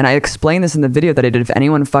conspiracy. And I explained this in the video that I did. If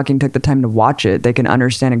anyone fucking took the time to watch it, they can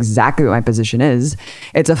understand exactly what my position is.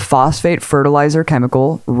 It's a phosphate fertilizer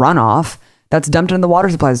chemical runoff that's dumped into the water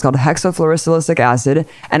supply. It's called hexafluorosilicic acid.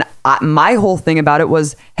 And my whole thing about it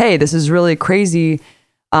was, hey, this is really crazy.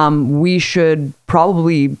 We should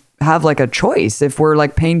probably have like a choice if we're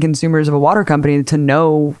like paying consumers of a water company to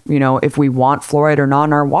know, you know, if we want fluoride or not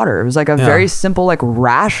in our water. It was like a very simple, like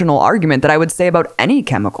rational argument that I would say about any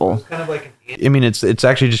chemical. It's kind of like I mean, it's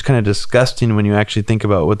actually just kind of disgusting when you actually think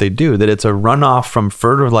about what they do, that it's a runoff from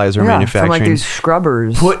fertilizer manufacturing. From like these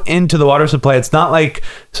scrubbers. Put into the water supply. It's not like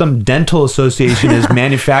some dental association is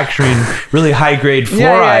manufacturing really high grade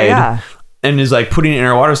fluoride and is like putting it in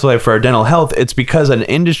our water supply for our dental health. It's because an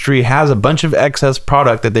industry has a bunch of excess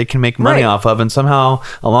product that they can make money off of. And somehow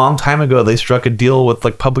a long time ago, they struck a deal with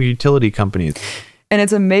like public utility companies. And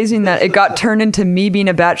it's amazing that it got turned into me being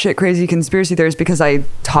a batshit crazy conspiracy theorist because I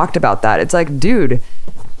talked about that. It's like, dude,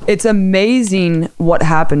 it's amazing what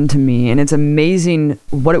happened to me, and it's amazing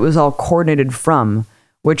what it was all coordinated from,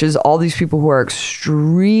 which is all these people who are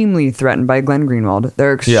extremely threatened by Glenn Greenwald.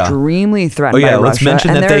 They're extremely threatened by Russia,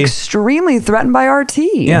 and they're extremely threatened by RT.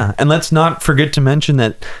 Yeah, and let's not forget to mention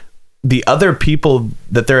that the other people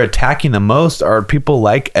that they're attacking the most are people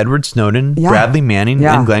like Edward Snowden, Bradley Manning,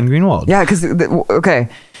 and Glenn Greenwald. Yeah, because,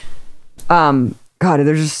 God,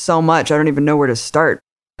 there's just so much. I don't even know where to start.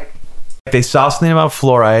 They saw something about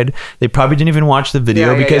fluoride. They probably didn't even watch the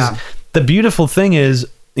video because the beautiful thing is,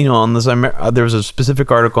 you know, on this, there was a specific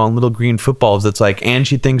article on Little Green Footballs that's like, and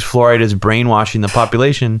she thinks fluoride is brainwashing the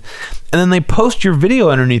population. And then they post your video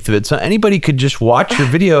underneath of it. So anybody could just watch your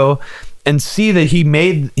video and see that he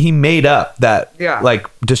made up that like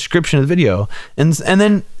description of the video. And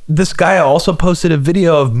then this guy also posted a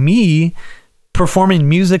video of me performing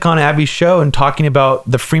music on Abby's show and talking about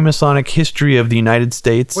the Freemasonic history of the United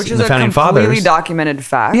States, which is the founding fathers. Completely documented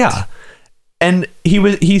fact. Yeah. And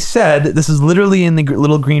he said, this is literally in the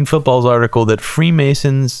Little Green Footballs article, that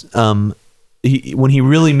Freemasons, when he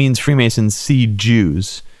really means Freemasons, see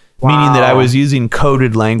Jews, meaning that I was using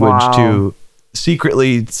coded language to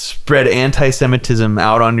secretly spread anti-Semitism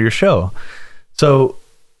out on your show. So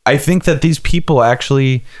I think that these people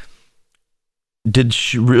actually did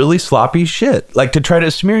really sloppy shit, like to try to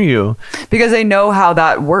smear you, because they know how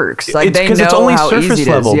that works. Like, it's because it's only surface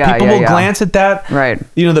level. People will glance at that, right?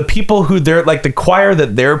 You know, the people who they're like, the choir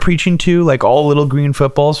that they're preaching to, like all Little Green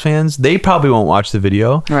Footballs fans, they probably won't watch the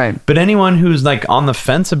video, right? But anyone who's like on the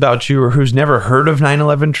fence about you, or who's never heard of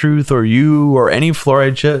 9/11 Truth or you or any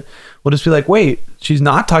fluoride shit, will just be like, wait, she's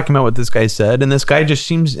not talking about what this guy said, and this guy just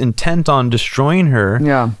seems intent on destroying her.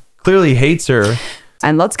 Yeah, clearly hates her.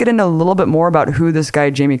 And let's get into a little bit more about who this guy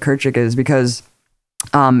Jamie Kirchick is, because,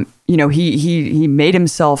 you know, he made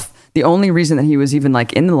himself, the only reason that he was even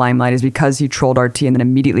like in the limelight is because he trolled RT and then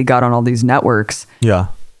immediately got on all these networks. Yeah.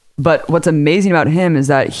 But what's amazing about him is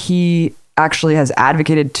that he actually has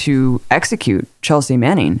advocated to execute Chelsea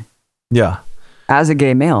Manning. Yeah. As a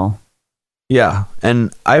gay male. Yeah,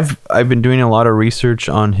 and I've been doing a lot of research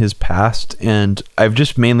on his past, and I've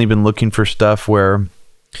just mainly been looking for stuff where,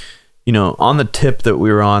 you know, on the tip that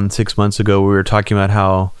we were on 6 months ago, we were talking about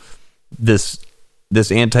how this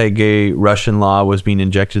this anti-gay Russian law was being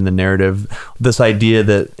injected in the narrative. This idea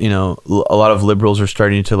that, a lot of liberals are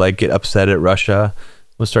starting to like get upset at Russia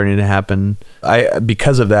was starting to happen.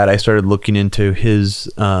 Because of that, I started looking into his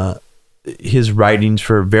writings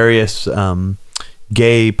for various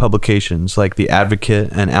gay publications like The Advocate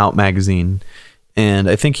and Out magazine. And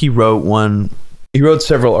I think he wrote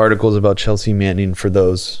several articles about Chelsea Manning for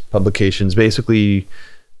those publications. Basically,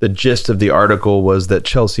 the gist of the article was that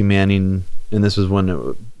Chelsea Manning, and this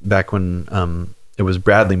was back when it was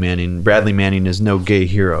Bradley Manning. Bradley Manning is no gay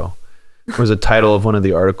hero, was a title of one of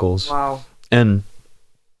the articles. Wow. And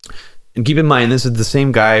keep in mind, this is the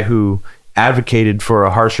same guy who advocated for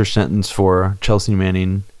a harsher sentence for Chelsea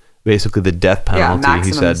Manning, basically the death penalty. Maximum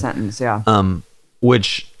he said, sentence. Yeah.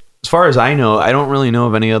 Which, as far as I know, I don't really know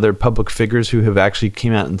of any other public figures who have actually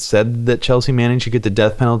came out and said that Chelsea Manning should get the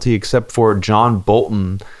death penalty, except for John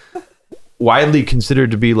Bolton, widely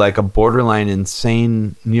considered to be like a borderline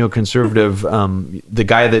insane neoconservative, the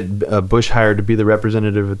guy that Bush hired to be the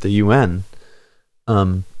representative at the UN.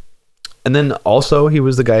 And then also he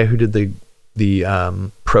was the guy who did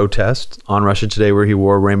the protest on Russia Today where he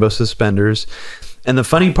wore rainbow suspenders. And the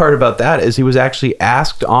funny part about that is he was actually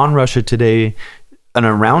asked on Russia Today in a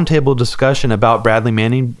roundtable discussion about Bradley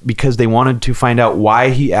Manning because they wanted to find out why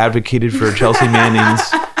he advocated for Chelsea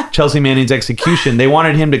Manning's execution. They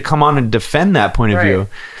wanted him to come on and defend that point of view.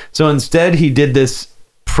 So instead he did this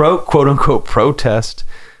quote unquote protest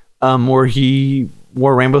where he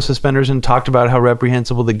wore rainbow suspenders and talked about how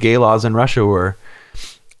reprehensible the gay laws in Russia were.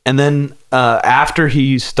 And then after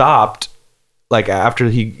he stopped, like after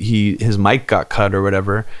his mic got cut or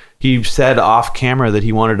whatever, he said off camera that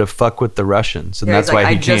he wanted to fuck with the Russians, and that's why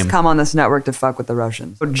he came. I just come on this network to fuck with the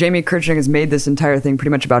Russians. So Jamie Kirchner has made this entire thing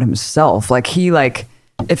pretty much about himself. Like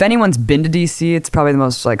if anyone's been to DC, it's probably the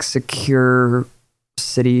most like secure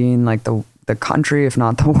city in like the country, if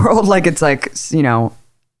not the world. Like it's like,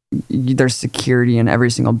 there's security in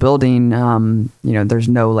every single building. There's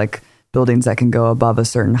no like buildings that can go above a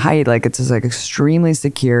certain height. Like it's just like extremely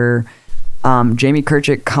secure. Jamie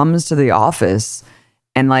Kirchner comes to the office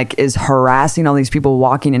and like is harassing all these people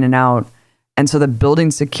walking in and out. And so the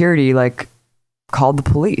building security like called the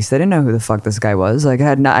police. They didn't know who the fuck this guy was. Like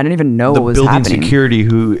I didn't even know what was happening. The building security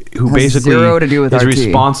who basically zero to do with is RT.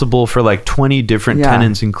 Responsible for like 20 different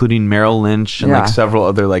tenants, including Merrill Lynch and like several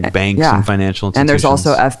other like banks and financial institutions. And there's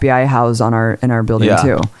also FBI house in our building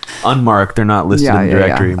too. Unmarked. They're not listed in the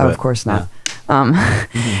directory. But, of course not.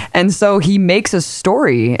 And so he makes a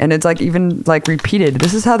story and it's like even like repeated.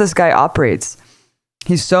 This is how this guy operates.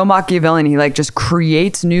 He's so Machiavellian. He like just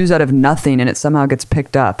creates news out of nothing and it somehow gets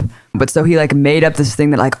picked up. But so he like made up this thing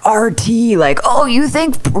that like RT, like, oh, you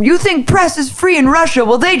think press is free in Russia?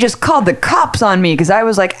 Well, they just called the cops on me because I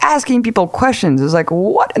was like asking people questions. It was like,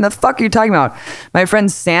 what in the fuck are you talking about? My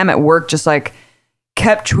friend Sam at work just like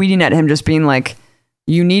kept tweeting at him, just being like,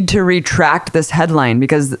 you need to retract this headline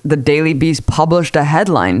because the Daily Beast published a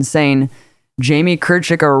headline saying Jamie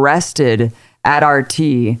Kirchner arrested at RT.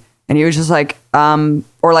 And he was just like,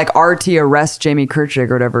 or like RT arrests Jamie Kirchner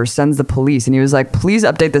or whatever, sends the police. And he was like, please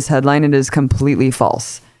update this headline. It is completely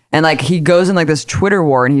false. And like he goes in like this Twitter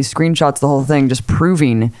war and he screenshots the whole thing, just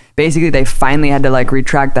proving basically they finally had to like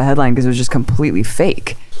retract the headline because it was just completely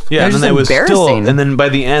fake. Yeah, and then it was still, and then by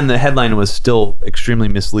the end, the headline was still extremely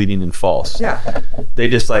misleading and false. Yeah, they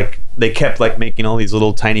just like kept like making all these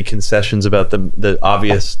little tiny concessions about the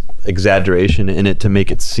obvious exaggeration in it to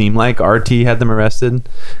make it seem like RT had them arrested.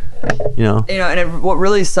 And what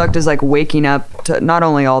really sucked is like waking up to not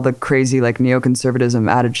only all the crazy like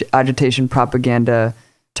neoconservatism, agitation, propaganda,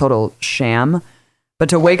 total sham, but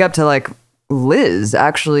to wake up to like Liz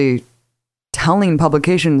actually telling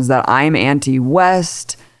publications that I'm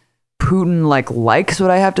anti-West. Putin likes what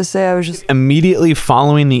I have to say. I was just immediately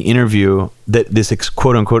following the interview, this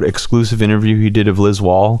quote unquote exclusive interview he did of Liz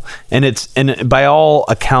Wall, and by all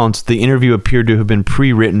accounts the interview appeared to have been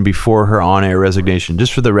pre-written before her on-air resignation,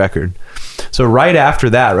 just for the record. So right after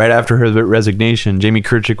her resignation, Jamie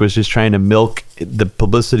Kirchner was just trying to milk the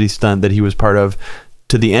publicity stunt that he was part of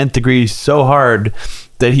to the nth degree, so hard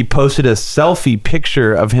that he posted a selfie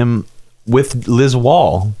picture of him with Liz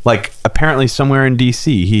Wall, like apparently somewhere in DC.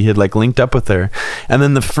 He had like linked up with her, and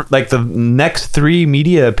then the next 3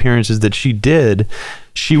 media appearances that she did,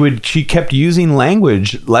 she kept using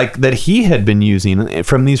language like that he had been using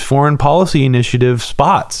from these foreign policy initiative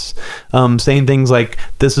spots, saying things like,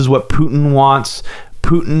 "This is what Putin wants.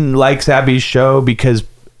 Putin likes Abby's show because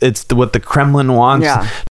it's what the Kremlin wants." Yeah.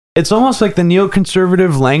 It's almost like the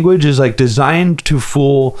neoconservative language is like designed to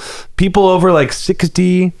fool people over like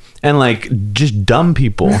 60 and like just dumb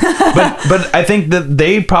people. but I think that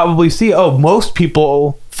they probably see, most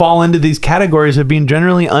people fall into these categories of being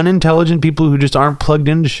generally unintelligent people who just aren't plugged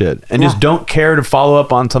into shit and just don't care to follow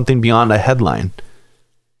up on something beyond a headline.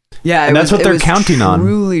 Yeah, and that's what they're counting on.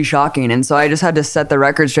 Truly shocking. And so I just had to set the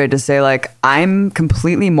record straight to say, like, I'm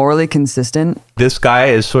completely morally consistent. This guy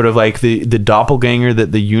is sort of like the doppelganger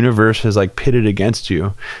that the universe has like pitted against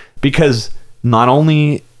you, because not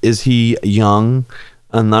only is he young,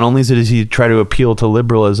 and not only does he try to appeal to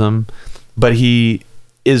liberalism, but he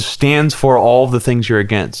stands for all the things you're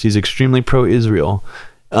against. He's extremely pro-Israel.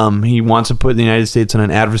 He wants to put the United States on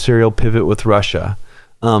an adversarial pivot with Russia.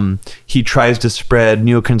 He tries to spread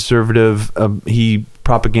neoconservative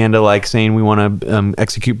propaganda, like saying we want to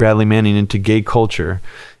execute Bradley Manning into gay culture.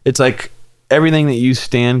 It's like everything that you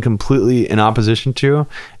stand completely in opposition to.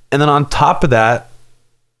 And then on top of that,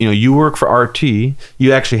 you work for RT.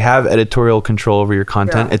 You actually have editorial control over your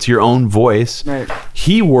content. Yeah. It's your own voice. Right.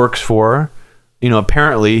 He works for,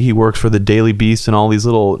 apparently he works for the Daily Beast and all these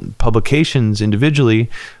little publications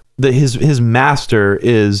individually. His master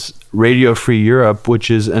is Radio Free Europe, which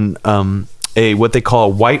is what they call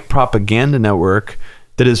a white propaganda network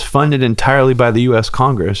that is funded entirely by the U.S.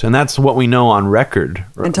 Congress, and that's what we know on record.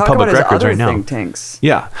 And talk public about his records other right now. Think tanks.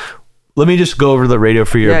 Yeah, let me just go over the Radio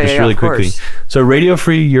Free Europe really quickly. Course. So Radio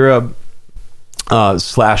Free Europe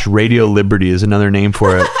 / Radio Liberty is another name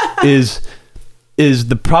for it. is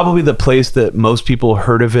probably the place that most people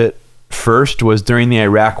heard of it first was during the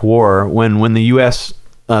Iraq War, when the U.S.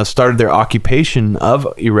 Started their occupation of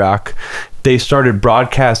Iraq. They started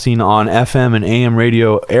broadcasting on FM and AM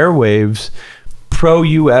radio airwaves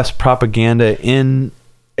pro-US propaganda in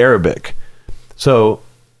Arabic. So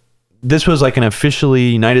this was like an officially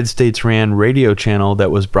United States ran radio channel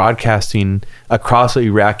that was broadcasting across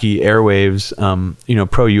Iraqi airwaves,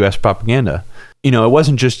 pro-US propaganda. It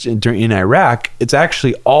wasn't just in Iraq, it's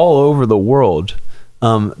actually all over the world.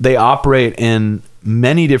 They operate in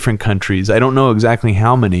many different countries. I don't know exactly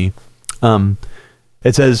how many.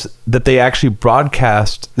 It says that they actually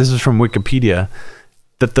broadcast, this is from Wikipedia,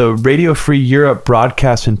 that the Radio Free Europe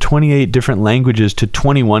broadcasts in 28 different languages to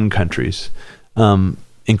 21 countries,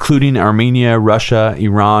 including Armenia, Russia,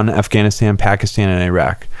 Iran, Afghanistan, Pakistan, and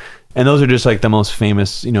Iraq. And those are just like the most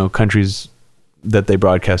famous, countries that they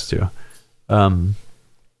broadcast to.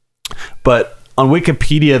 But on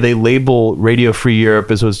Wikipedia, they label Radio Free Europe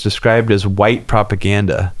as what's described as white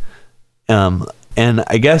propaganda. And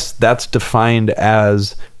I guess that's defined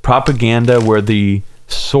as propaganda where the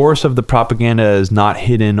source of the propaganda is not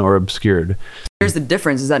hidden or obscured. Here's the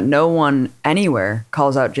difference, is that no one anywhere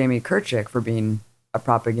calls out Jamie Kirchick for being a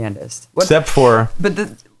propagandist. Except for what?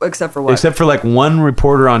 Except for like one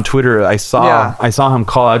reporter on Twitter, I saw him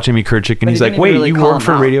call out Jamie Kirchick, and he's like, wait, you work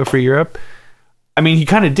for Radio Free Europe? I mean, he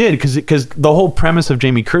kind of did, because the whole premise of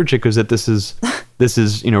Jamie Kirchick was that this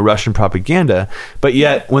is Russian propaganda. But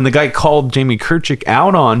yet, when the guy called Jamie Kirchick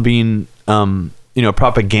out on being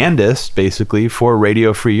propagandist, basically for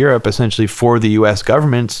Radio Free Europe, essentially for the U.S.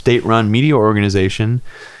 government, state-run media organization,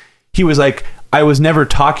 he was like, I was never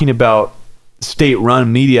talking about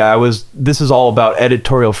state-run media. This is all about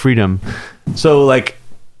editorial freedom. So like,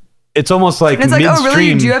 it's almost like and it's like, midstream. oh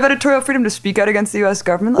really? Do you have editorial freedom to speak out against the U.S.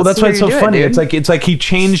 government? Well, that's why it's so funny. It's like he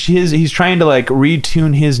changed he's trying to like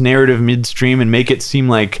retune his narrative midstream and make it seem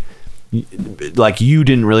like you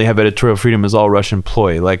didn't really have editorial freedom, as all Russian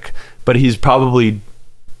ploy. But he's probably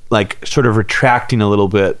like sort of retracting a little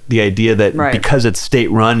bit the idea that because it's state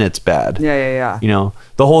run, it's bad. Yeah.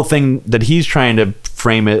 The whole thing that he's trying to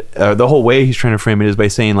frame it, the whole way he's trying to frame it is by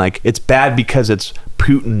saying like it's bad because it's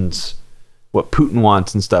Putin's. What Putin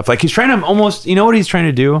wants and stuff. Like he's trying to almost, what he's trying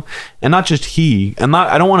to do, and not just I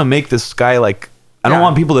don't want to make this guy like, I don't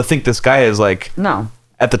want people to think this guy is like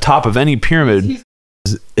at the top of any pyramid.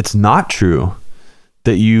 It's not true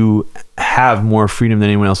that you have more freedom than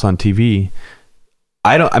anyone else on TV.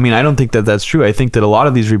 I don't think that that's true. I think that a lot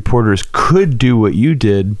of these reporters could do what you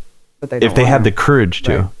did if they had the courage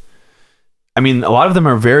to. Right. I mean, a lot of them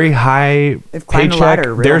are very high paycheck.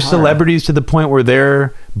 They're celebrities to the point where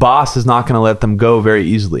their boss is not going to let them go very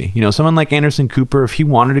easily. Someone like Anderson Cooper, if he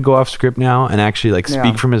wanted to go off script now and actually like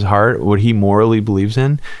speak from his heart what he morally believes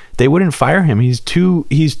in, they wouldn't fire him. He's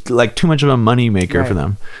like too much of a money maker for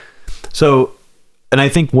them. So, and I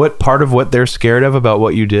think part of what they're scared of about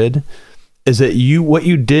what you did is that what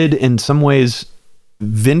you did in some ways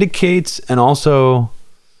vindicates and also...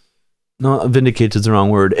 No, vindicates is the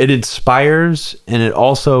wrong word. It inspires, and it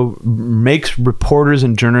also makes reporters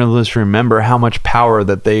and journalists remember how much power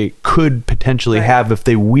that they could potentially have if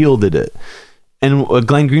they wielded it. And what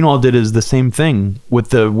Glenn Greenwald did is the same thing with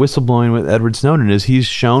the whistleblowing with Edward Snowden, is he's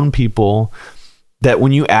shown people that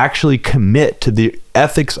when you actually commit to the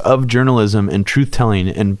ethics of journalism and truth-telling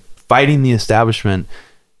and fighting the establishment,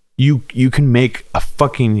 you can make a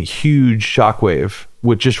fucking huge shockwave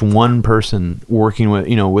with just one person working with,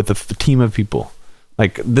 with a team of people.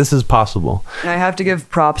 Like, this is possible. And I have to give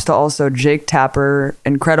props to also Jake Tapper,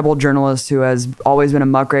 incredible journalist who has always been a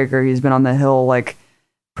muckraker. He's been on the Hill, like,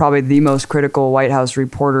 probably the most critical White House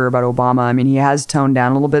reporter about Obama. I mean, he has toned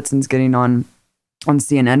down a little bit since getting on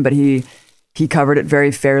CNN, but he covered it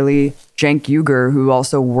very fairly. Cenk Uygur, who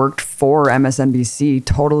also worked for MSNBC,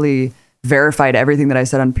 totally verified everything that I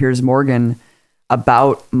said on Piers Morgan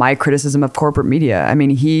about my criticism of corporate media. I mean,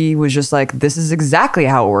 he was just like, this is exactly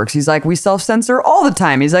how it works. He's like, we self-censor all the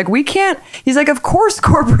time. He's like, we can't. He's like, of course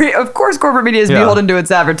corporate media is beholden to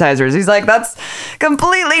its advertisers. He's like, that's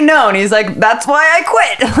completely known. He's like, that's why I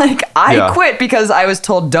quit. Like, I quit because I was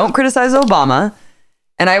told, don't criticize Obama.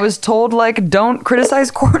 And I was told, like, don't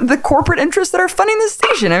criticize the corporate interests that are funding this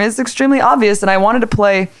station. I mean, it's extremely obvious. And I wanted to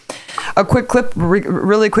play a quick clip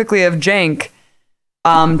really quickly of Cenk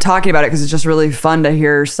talking about it, because it's just really fun to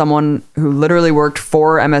hear someone who literally worked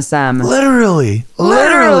for MSM. Literally.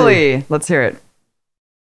 Let's hear it.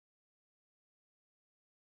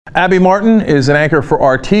 Abby Martin is an anchor for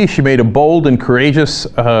RT. She made a bold and courageous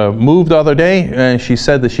move the other day, and she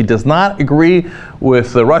said that she does not agree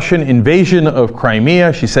with the Russian invasion of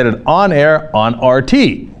Crimea. She said it on air on RT,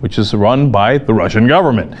 which is run by the Russian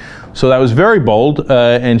government. So that was very bold,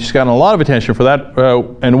 and she's gotten a lot of attention for that,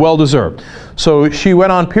 and well-deserved. So she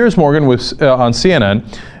went on Piers Morgan on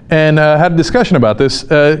CNN and had a discussion about this.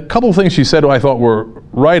 A couple of things she said I thought were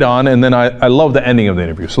right on, and then I love the ending of the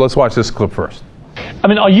interview. So let's watch this clip first. I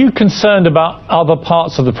mean, are you concerned about other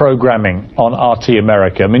parts of the programming on RT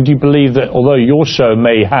America? I mean, do you believe that although your show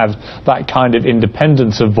may have that kind of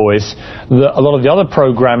independence of voice, that a lot of the other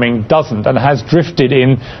programming doesn't and has drifted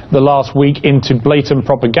in the last week into blatant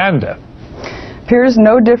propaganda? Piers,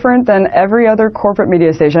 no different than every other corporate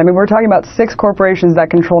media station. I mean, we're talking about 6 corporations that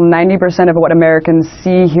control 90% of what Americans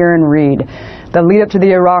see, hear, and read. The lead up to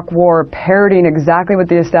the Iraq War, parroting exactly what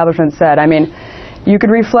the establishment said. I mean, you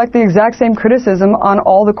could reflect the exact same criticism on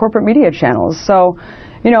all the corporate media channels. So,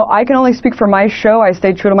 I can only speak for my show. I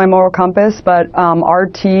stay true to my moral compass, but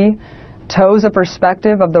RT toes a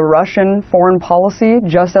perspective of the Russian foreign policy,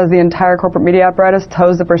 just as the entire corporate media apparatus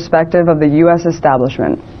toes the perspective of the U.S.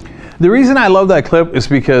 establishment. The reason I love that clip is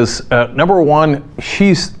because, number one,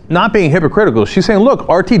 she's not being hypocritical. She's saying, look,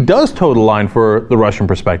 RT does toe the line for the Russian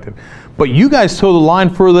perspective, but you guys toe the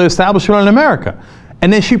line for the establishment in America.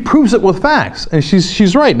 And then she proves it with facts. And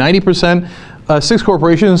she's right, 90%, 6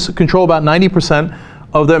 corporations control about 90%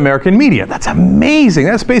 of the American media. That's amazing.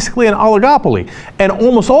 That's basically an oligopoly. And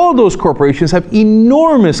almost all of those corporations have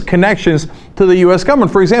enormous connections to the U.S.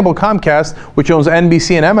 government. For example, Comcast, which owns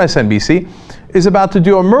NBC and MSNBC, is about to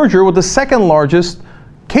do a merger with the second largest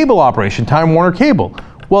cable operation, Time Warner Cable.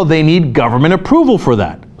 Well, they need government approval for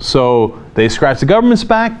that. So they scratch the government's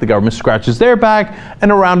back, the government scratches their back,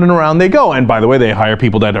 and around they go. And by the way, they hire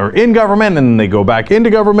people that are in government, and they go back into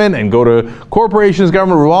government and go to corporations,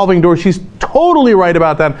 government, revolving door. She's totally right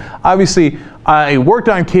about that. Obviously, I worked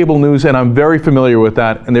on cable news, and I'm very familiar with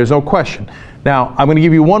that, and there's no question. Now, I'm going to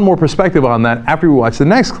give you one more perspective on that after we watch the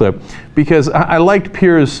next clip, because I liked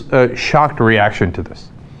Piers' shocked reaction to this.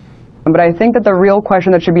 But I think that the real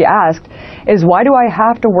question that should be asked is, why do I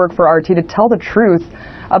have to work for RT to tell the truth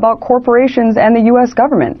about corporations and the U.S.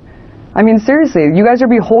 government? I mean, seriously, you guys are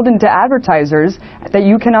beholden to advertisers that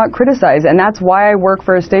you cannot criticize, and that's why I work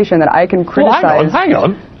for a station that I can criticize. Well, hang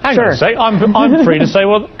on a sec. I'm free to say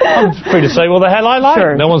what the hell I like.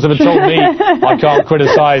 Sure. No one's ever told me I can't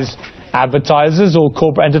criticize advertisers or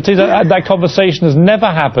corporate entities. That conversation has never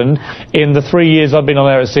happened in the 3 years I've been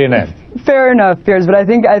on air at CNN. Fair enough, Piers, but I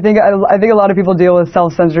think a lot of people deal with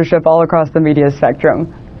self-censorship all across the media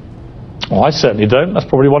spectrum. Well, I certainly don't. That's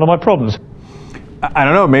probably one of my problems. I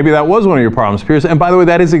don't know, maybe that was one of your problems, Piers. And by the way,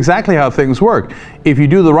 that is exactly how things work. If you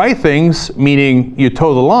do the right things, meaning you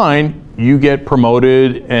toe the line, you get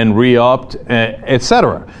promoted and re-upped,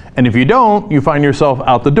 etc. And if you don't, you find yourself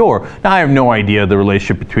out the door. Now, I have no idea the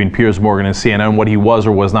relationship between Piers Morgan and CNN, what he was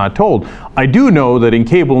or was not told. I do know that in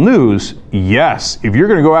cable news, yes, if you're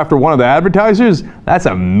going to go after one of the advertisers, that's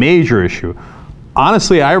a major issue.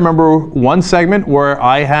 Honestly, I remember one segment where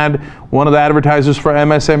I had one of the advertisers for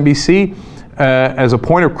MSNBC as a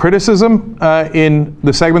point of criticism in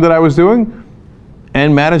the segment that I was doing,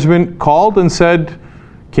 and management called and said,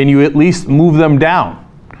 can you at least move them down?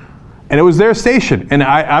 And it was their station, and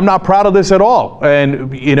I'm not proud of this at all.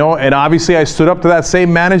 And and obviously I stood up to that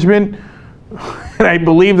same management and I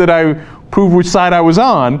believe that I proved which side I was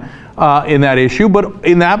on in that issue. But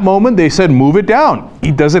in that moment, they said, move it down.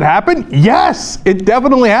 Does it happen? Yes, it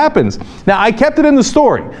definitely happens. Now, I kept it in the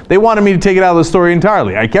story. They wanted me to take it out of the story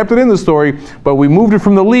entirely. I kept it in the story, but we moved it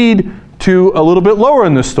from the lead to a little bit lower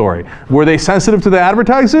in the story. Were they sensitive to the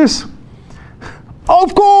advertisers?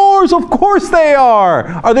 Of course they are.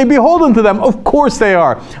 Are they beholden to them? Of course they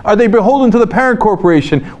are. Are they beholden to the parent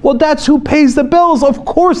corporation? Well, that's who pays the bills. Of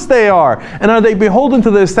course they are. And are they beholden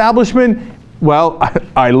to the establishment? Well,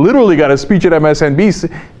 I literally got a speech at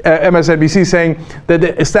MSNBC saying that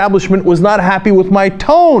the establishment was not happy with my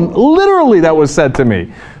tone. Literally, that was said to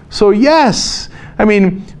me. So yes, I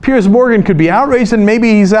mean, Piers Morgan could be outraged, and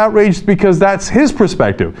maybe he's outraged because that's his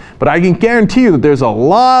perspective. But I can guarantee you that there's a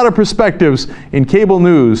lot of perspectives in cable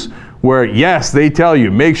news where, yes, they tell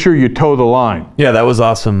you, make sure you toe the line. Yeah, that was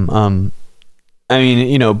awesome. I mean,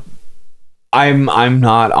 you know, I'm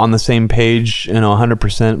not on the same page,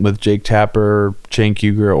 100% with Jake Tapper, Cenk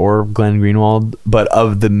Uygur, or Glenn Greenwald, but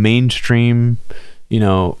of the mainstream,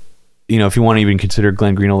 if you want to even consider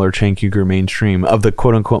Glenn Greenwald or Cenk Uygur mainstream, of the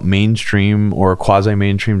quote unquote mainstream or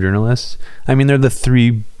quasi-mainstream journalists, I mean, they're the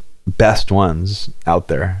three best ones out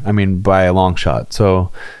there. I mean, by a long shot.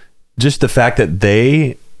 So just the fact that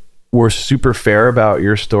they were super fair about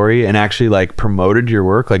your story and actually like promoted your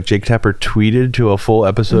work. Like Jake Tapper tweeted to a full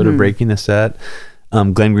episode of Breaking the Set.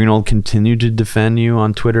 Glenn Greenwald continued to defend you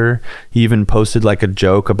on Twitter. He even posted like a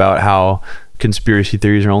joke about how conspiracy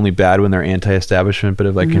theories are only bad when they're anti-establishment, but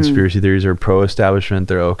if like conspiracy theories are pro-establishment,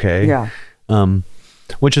 they're okay. Yeah.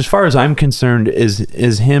 Which, as far as I'm concerned,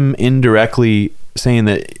 is him indirectly saying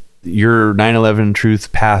that your 9/11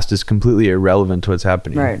 truth past is completely irrelevant to what's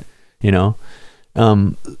happening. Right.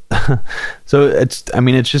 So it's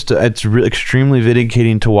extremely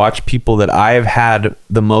vindicating to watch people that I've had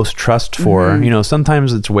the most trust for.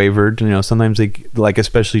 Sometimes it's wavered, sometimes they, like,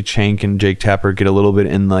 especially Cenk and Jake Tapper, get a little bit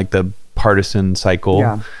in like the partisan cycle.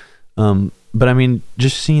 Yeah. But I mean,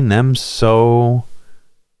 just seeing them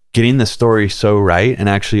getting the story so right and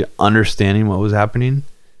actually understanding what was happening.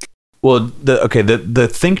 Well, the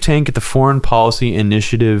think tank at the Foreign Policy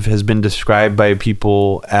Initiative has been described by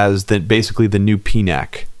people as basically the new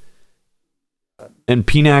PNAC. And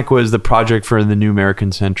PNAC was the Project for the New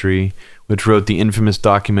American Century, which wrote the infamous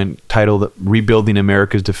document titled Rebuilding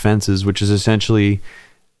America's Defenses, which is essentially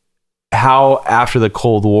how, after the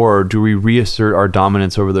Cold War, do we reassert our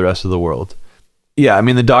dominance over the rest of the world? Yeah, I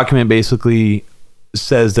mean, the document basically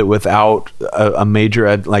says that without a major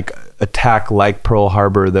attack like Pearl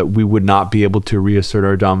Harbor, that we would not be able to reassert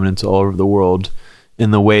our dominance all over the world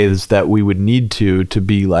in the ways that we would need to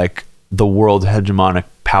be like the world's hegemonic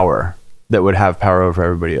power that would have power over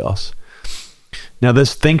everybody else. Now,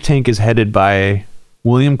 this think tank is headed by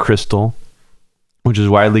William Kristol, which is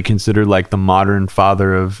widely considered like the modern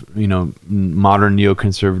father of, modern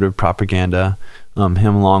neoconservative propaganda.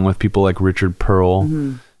 Him along with people like Richard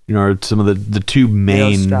Pearl, are some of the two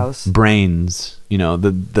main brains,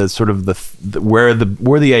 the sort of where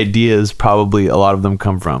the ideas, probably a lot of them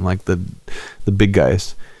come from, like the big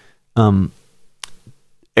guys.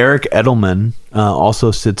 Eric Edelman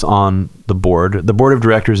also sits on the board. The board of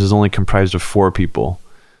directors is only comprised of 4 people.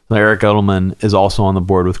 So Eric Edelman is also on the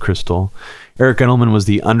board with Kristol. Eric Edelman was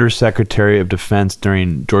the Undersecretary of Defense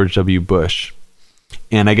during George W. Bush.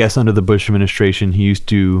 And I guess under the Bush administration, he used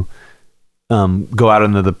to go out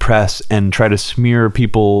into the press and try to smear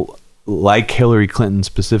people like Hillary Clinton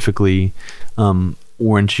specifically,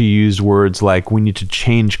 when she used words like, we need to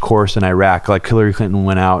change course in Iraq. Like Hillary Clinton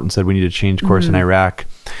went out and said, we need to change course in Iraq.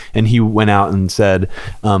 And he went out and said,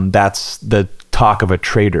 that's the talk of a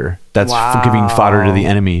traitor. That's giving fodder to the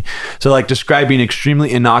enemy. So like describing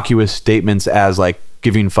extremely innocuous statements as like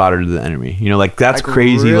giving fodder to the enemy. That's like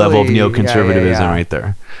crazy really, level of neoconservatism right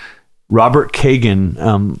there. Robert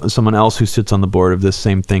Kagan, someone else who sits on the board of this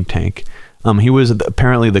same think tank, he was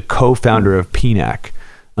apparently the co-founder of PNAC,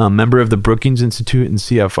 member of the Brookings Institute and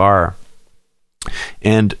CFR.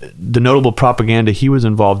 And the notable propaganda he was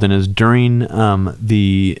involved in is during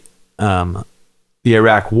the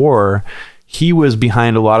Iraq War, he was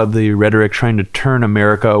behind a lot of the rhetoric trying to turn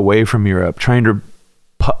America away from Europe, trying to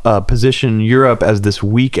position Europe as this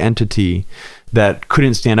weak entity that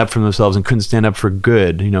couldn't stand up for themselves and couldn't stand up for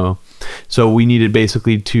good, So we needed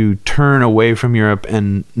basically to turn away from Europe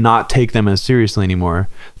and not take them as seriously anymore.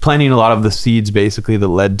 Planting a lot of the seeds basically that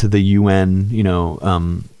led to the UN,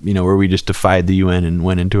 where we just defied the UN and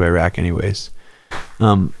went into Iraq anyways.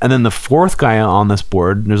 And then the 4th guy on this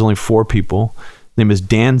board, there's only 4 people. His name is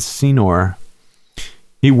Dan Senor.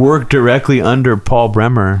 He worked directly under Paul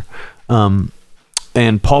Bremer.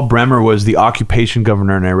 and Paul Bremer was the occupation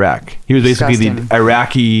governor in Iraq. He was basically Disgusting. the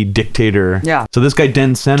Iraqi dictator. Yeah. So this guy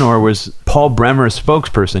Den Senor was Paul Bremer's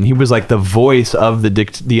spokesperson. He was like the voice of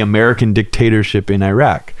the American dictatorship in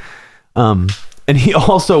Iraq. And he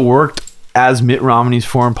also worked as Mitt Romney's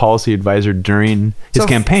foreign policy advisor during his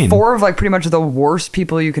campaign. 4 of like pretty much the worst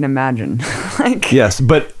people you can imagine. Like, Yes,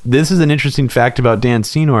 but this is an interesting fact about Dan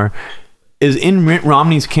Senor, is in Mitt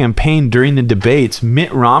Romney's campaign during the debates, Mitt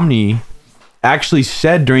Romney actually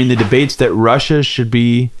said during the debates that Russia should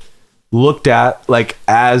be looked at like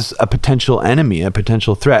as a potential enemy, a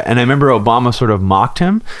potential threat. And I remember Obama sort of mocked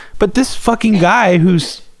him, but this fucking guy who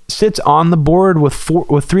sits on the board with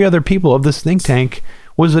 3 other people of this think tank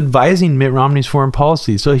was advising Mitt Romney's foreign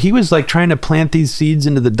policy. So he was like trying to plant these seeds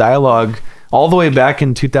into the dialogue all the way back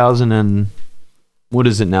in 2000 and what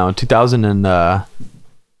is it now? 2012?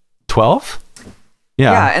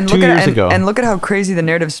 Yeah, and 2 years ago. And look at how crazy the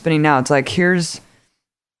narrative's spinning now. It's like, here's,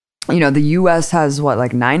 the U.S. has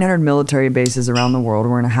like 900 military bases around the world.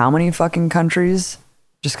 We're in how many fucking countries?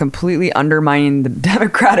 Just completely undermining the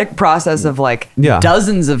democratic process of like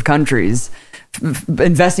dozens of countries,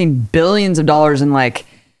 investing billions of dollars in like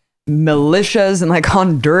militias and like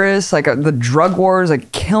Honduras, like the drug wars,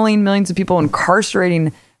 like killing millions of people,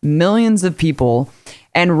 incarcerating millions of people.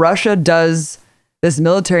 And Russia does this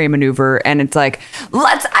military maneuver, and it's like,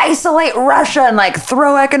 let's isolate Russia and like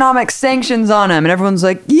throw economic sanctions on them. And everyone's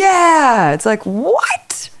like, yeah. It's like,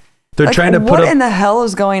 what? They're Like, trying to put what up. in the hell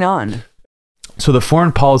is going on? So the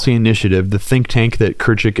Foreign Policy Initiative, the think tank that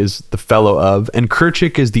Kirchik is the fellow of, and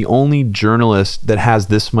Kirchik is the only journalist that has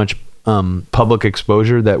this much public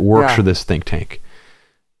exposure that works Yeah. for this think tank.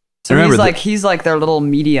 So Remember he's like their little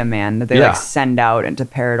media man that they Yeah. like send out and to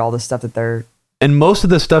parrot all the stuff that they're. And most of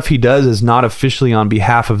the stuff he does is not officially on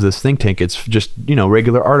behalf of this think tank. It's just,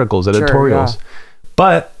 regular articles, editorials. yeah.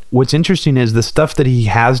 But what's interesting is the stuff that he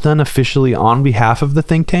has done officially on behalf of the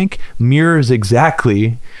think tank mirrors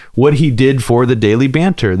exactly what he did for the Daily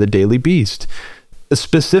Banter, the Daily Beast.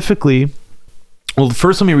 Specifically, well,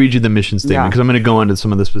 first let me read you the mission statement Yeah. because I'm going to go into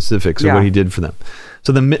some of the specifics of Yeah. what he did for them.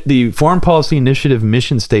 So the Foreign Policy Initiative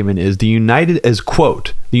mission statement is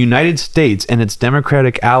quote, the United States and its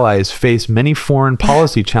democratic allies face many foreign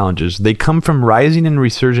policy challenges. They come from rising and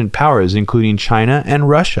resurgent powers, including China and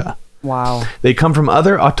Russia. Wow. They come from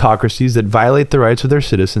other autocracies that violate the rights of their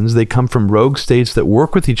citizens. They come from rogue states that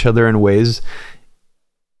work with each other in ways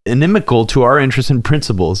inimical to our interests and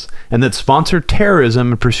principles, and that sponsor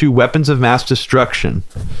terrorism and pursue weapons of mass destruction.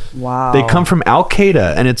 Wow. They come from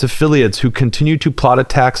Al-Qaeda and its affiliates who continue to plot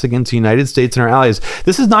attacks against the United States and our allies.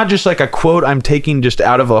 This is not just like a quote I'm taking just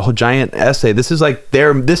out of a giant essay. This is like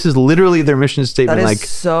this is literally their mission statement. That is Like,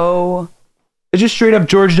 so. it's just straight up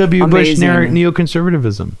George W. Bush Amazing.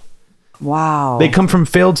 neoconservatism. Wow. They come from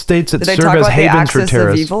failed states that Did they serve talk as about the havens for axis of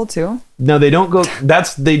terrorists. evil too? No, they don't go.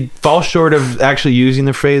 They fall short of actually using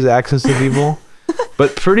the phrase "axis of evil,"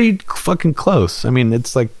 but pretty fucking close. I mean,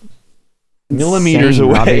 it's like millimeters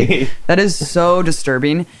Insane, away. Robbie. That is so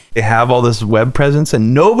disturbing. They have all this web presence,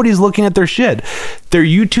 and nobody's looking at their shit. Their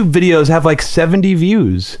YouTube videos have like 70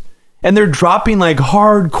 views, and they're dropping like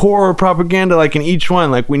hardcore propaganda, like in each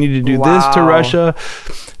one. Like, we need to do this to Wow. Russia.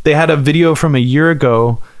 They had a video from a year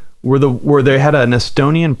ago where they had an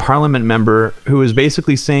Estonian parliament member who was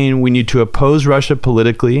basically saying we need to oppose Russia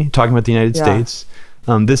politically, talking about the United Yeah. States.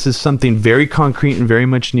 This is something very concrete and very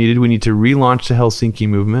much needed. We need to relaunch the Helsinki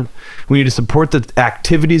movement. We need to support the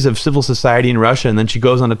activities of civil society in Russia. And then she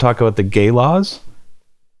goes on to talk about the gay laws.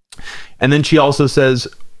 And then she also says,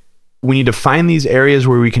 we need to find these areas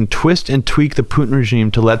where we can twist and tweak the Putin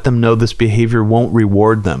regime to let them know this behavior won't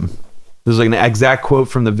reward them. This is like an exact quote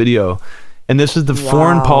from the video. And this is the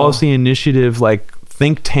Foreign Policy Initiative, like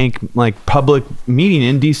think tank, like public meeting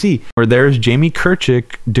in DC, where there's Jamie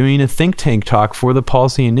Kirchik doing a think tank talk for the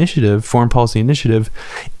policy initiative, Foreign Policy Initiative,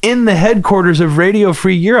 in the headquarters of Radio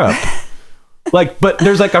Free Europe. Like, but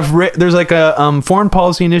there's like a Foreign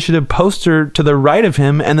Policy Initiative poster to the right of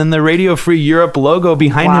him, and then the Radio Free Europe logo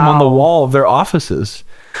behind him on the Wow. wall of their offices.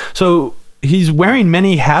 So he's wearing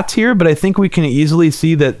many hats here, but I think we can easily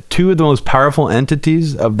see that two of the most powerful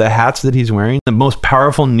entities of the hats that he's wearing, the most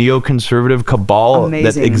powerful neoconservative cabal that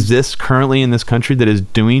Amazing. exists currently in this country that is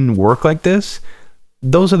doing work like this,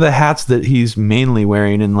 those are the hats that he's mainly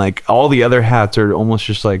wearing, and like all the other hats are almost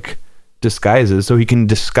just like disguises, so he can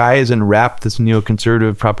disguise and wrap this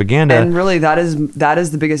neoconservative propaganda. And really, that is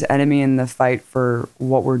the biggest enemy in the fight for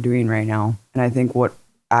what we're doing right now. And I think what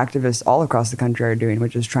activists all across the country are doing,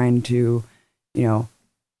 which is trying to,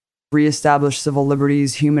 reestablish civil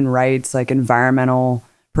liberties, human rights, like environmental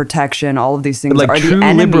protection, all of these things Like are true the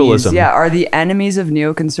enemies. liberalism. Yeah, are the enemies of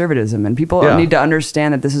neoconservatism, and people Yeah. need to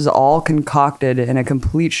understand that this is all concocted in a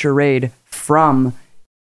complete charade from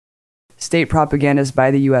state propagandists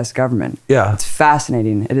by the U.S. government. Yeah. It's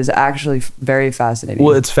fascinating. It is actually very fascinating.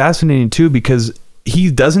 Well, it's fascinating too because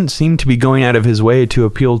he doesn't seem to be going out of his way to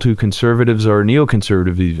appeal to conservatives or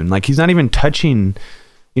neoconservatives even. Like he's not even touching,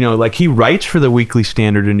 you know, like he writes for the Weekly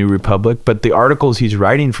Standard and New Republic, but the articles he's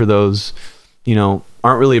writing for those, you know,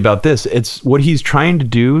 aren't really about this. It's what he's trying to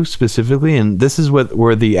do specifically, and this is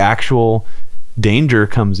where the actual danger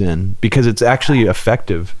comes in, because it's actually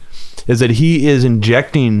effective, is that he is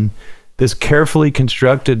injecting this carefully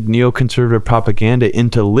constructed neoconservative propaganda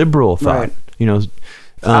into liberal thought. Right. You know,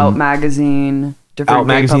 Out Magazine, different Out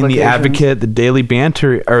great Magazine, The publications. Advocate, the Daily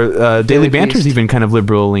Banter, or Daily Banter's Feast. even kind of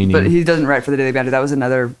liberal leaning. But he doesn't write for the Daily Banter. That was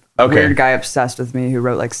another Okay. weird guy obsessed with me who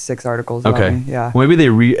wrote like 6 articles about Okay. me. Yeah. Well, maybe they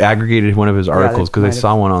re-aggregated one of his articles they because I might have.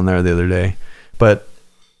 saw one on there the other day. But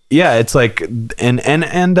yeah, it's like, and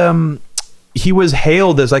he was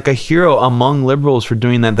hailed as like a hero among liberals for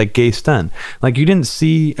doing that gay stunt. Like you didn't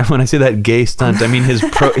see, when I say that gay stunt, I mean his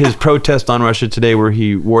his protest on Russia Today where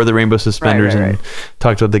he wore the rainbow suspenders Right. and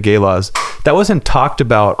talked about the gay laws. That wasn't talked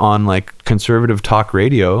about on like conservative talk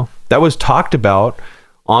radio. That was talked about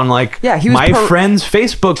on like Yeah, he was my friends'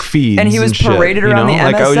 Facebook feeds, And he was shit, paraded you around know? the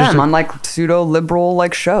Like, I was just MSM on like pseudo liberal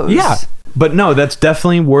like shows. yeah. But no, that's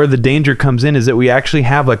definitely where the danger comes in, is that we actually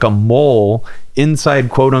have like a mole inside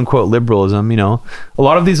quote unquote liberalism. You know, a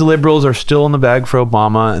lot of these liberals are still in the bag for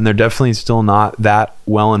Obama, and they're definitely still not that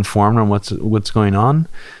well informed on what's going on.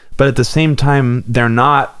 But at the same time, they're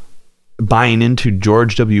not buying into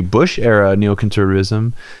George W. Bush era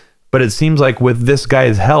neoconservatism. But it seems like with this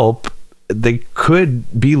guy's help, they could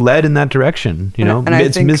be led in that direction. You know, And I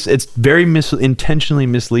think- it's very intentionally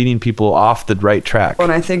misleading people off the right track. Well,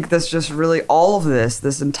 and I think this just really, all of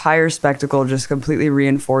this entire spectacle just completely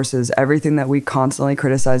reinforces everything that we constantly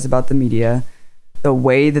criticize about the media, the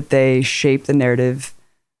way that they shape the narrative,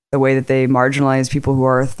 the way that they marginalize people who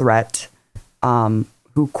are a threat,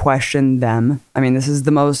 who question them. I mean, this is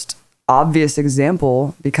the most obvious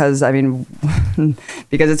example because, I mean,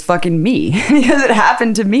 because it's fucking me, because it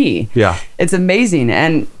happened to me. Yeah. It's amazing.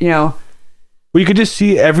 And, you know, Well, you could just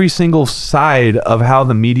see every single side of how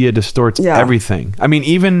the media distorts Yeah. everything. I mean,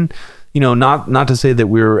 even, you know, not to say that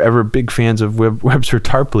we were ever big fans of Webster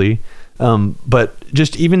Tarpley, but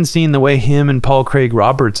just even seeing the way him and Paul Craig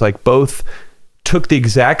Roberts like both took the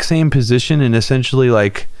exact same position and essentially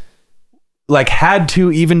like had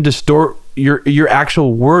to even distort your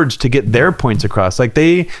actual words to get their points across. Like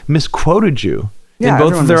they misquoted you. Yeah, in both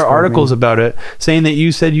everyone of their misquoted articles me. about it, saying that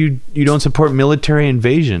you said you don't support military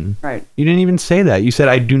invasion. Right. You didn't even say that. You said,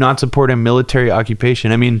 I do not support a military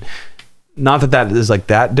occupation. I mean, not that is like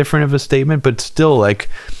that different of a statement, but still, like,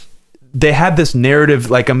 they had this narrative,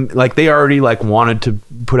 like they already like wanted to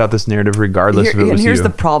put out this narrative regardless if it was and here's you. the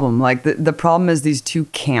problem. Like the problem is these two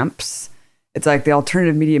camps. It's like the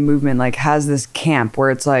alternative media movement like has this camp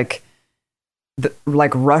where it's like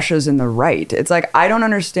like Russia's in the right. It's like, I don't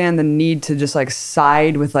understand the need to just like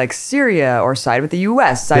side with like Syria or side with the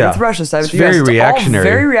US, side Yeah. with Russia, side with It's the US. very It's all reactionary.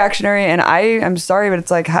 very reactionary. And I'm sorry, but it's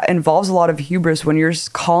like involves a lot of hubris when you're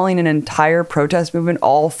calling an entire protest movement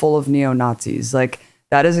all full of neo-Nazis. Like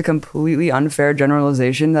that is a completely unfair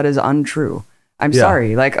generalization that is untrue. I'm Yeah.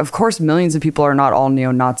 sorry. Like, of course, millions of people are not all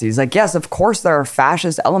neo-Nazis. Like, yes, of course there are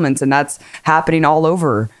fascist elements, and that's happening all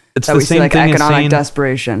over. It's that the we see same like thing as economic saying-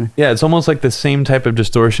 desperation. Yeah, it's almost like the same type of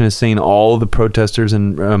distortion as saying all the protesters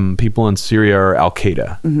and people in Syria are Al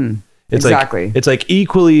Qaeda. Mm-hmm. Exactly. It's like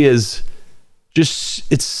equally as just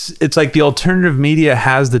it's like the alternative media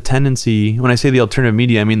has the tendency. When I say the alternative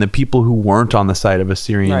media, I mean the people who weren't on the side of a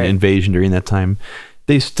Syrian Right. invasion during that time.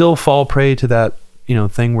 They still fall prey to that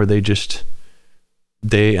thing where they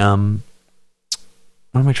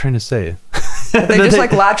what am I trying to say? They just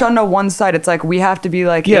like latch onto one side. It's like we have to be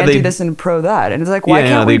like Yeah, anti they- this and pro that, and it's like why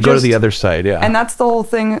can't they we go just to the other side. Yeah, And that's the whole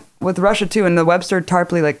thing with Russia too. And the Webster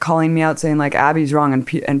Tarpley like calling me out saying like Abby's wrong,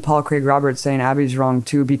 and Paul Craig Roberts saying Abby's wrong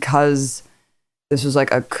too because this was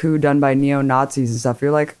like a coup done by neo-Nazis and stuff.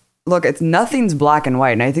 You're like, look, nothing's black and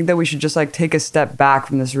white, and I think that we should just like take a step back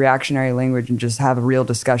from this reactionary language and just have a real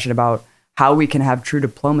discussion about how we can have true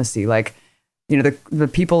diplomacy. Like, the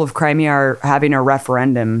people of Crimea are having a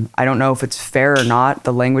referendum. I don't know if it's fair or not.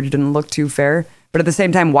 The language didn't look too fair. But at the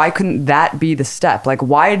same time, why couldn't that be the step? Like,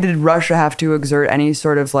 why did Russia have to exert any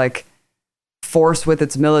sort of like force with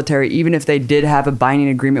its military, even if they did have a binding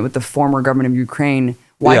agreement with the former government of Ukraine?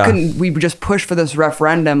 Why Yeah. couldn't we just push for this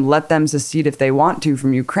referendum, let them secede if they want to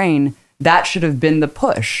from Ukraine? That should have been the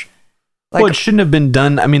push. Like, well, it shouldn't have been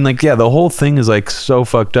done. I mean, like, yeah, the whole thing is like so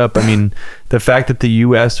fucked up. I mean, the fact that the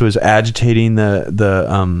U.S. was agitating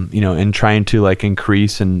the you know, and trying to like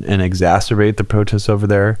increase and exacerbate the protests over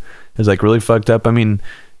there is like really fucked up. I mean,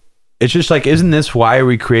 it's just like, isn't this why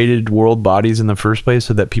we created world bodies in the first place,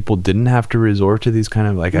 so that people didn't have to resort to these kind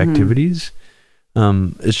of like activities?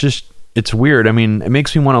 It's just, it's weird. I mean, it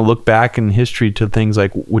makes me want to look back in history to things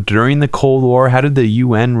like during the Cold War, how did the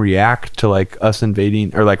UN react to like us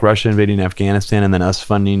invading, or like Russia invading Afghanistan and then us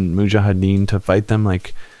funding Mujahideen to fight them?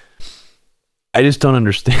 Like, I just don't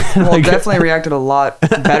understand. well, Like, definitely reacted a lot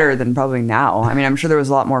better than probably now. I mean, I'm sure there was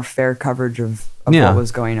a lot more fair coverage of Yeah. what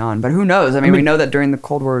was going on, but who knows? I mean, we know that during the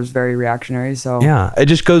Cold War it was very reactionary. So yeah, it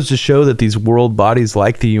just goes to show that these world bodies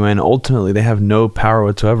like the UN, ultimately they have no power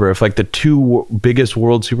whatsoever. If like the two biggest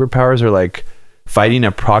world superpowers are like fighting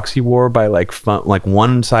a proxy war by like like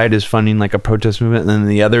one side is funding like a protest movement, and then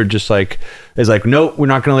the other just like is like, nope, we're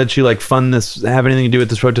not going to let you like fund this, have anything to do with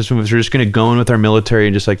this protest movement. So we're just going to go in with our military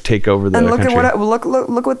and just like take over the and look country. at what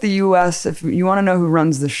look what the U.S. If you want to know who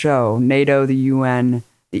runs the show, NATO, the UN,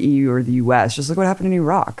 the EU, or the U.S., just look what happened in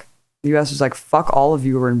Iraq. The U.S. was like, fuck all of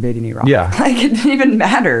you who are invading Iraq. Yeah. Like, it didn't even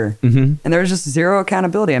matter. Mm-hmm. And there was just zero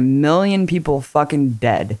accountability. 1 million people fucking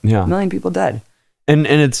dead. Yeah. 1 million people dead. And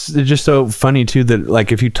it's just so funny too that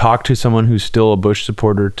like if you talk to someone who's still a Bush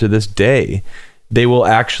supporter to this day, they will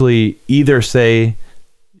actually either say,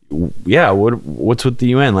 yeah, what's with the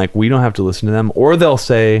UN? Like, we don't have to listen to them. Or they'll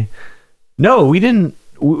say, no, we didn't.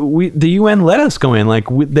 The UN let us go in. Like,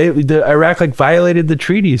 the Iraq like violated the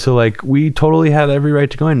treaty, so like we totally had every right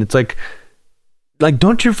to go in. It's like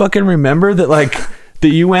don't you fucking remember that like the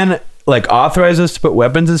UN like authorized us to put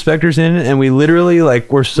weapons inspectors in, and we literally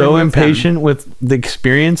like were so Remove impatient with the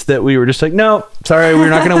experience that we were just like, no, sorry, we're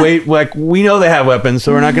not gonna wait. Like, we know they have weapons,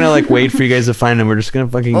 so we're not gonna like wait for you guys to find them. We're just gonna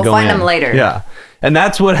fucking We'll go find in. them later. Yeah. And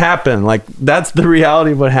that's what happened. Like, that's the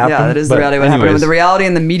reality of what happened. Yeah, that is But the reality of what happened. anyways. The reality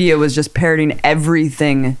in the media was just parroting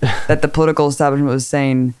everything that the political establishment was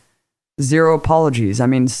saying. Zero apologies. I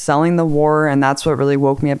mean, selling the war, and that's what really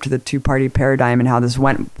woke me up to the two-party paradigm and how this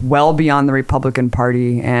went well beyond the Republican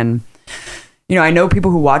Party. And, you know, I know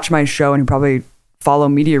people who watch my show and who probably follow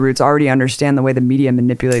media routes already understand the way the media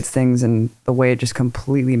manipulates things and the way it just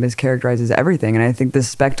completely mischaracterizes everything. And I think this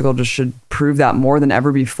spectacle just should prove that more than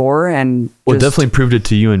ever before. And Well, it just- definitely proved it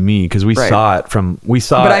to you and me, because we Right. saw it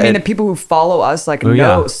But I mean, the people who follow us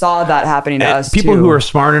saw that happening to us people too. who are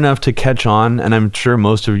smart enough to catch on, and I'm sure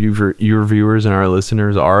most of your viewers and our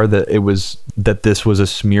listeners are, that this was a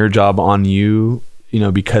smear job on you, you know,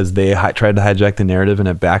 because they tried to hijack the narrative and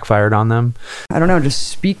it backfired on them. I don't know, just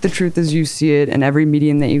speak the truth as you see it in every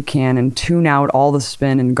medium that you can, and tune out all the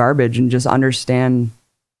spin and garbage, and just understand,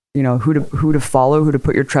 you know, who to follow, who to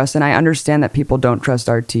put your trust in. I understand that people don't trust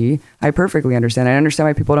RT. I perfectly understand. I understand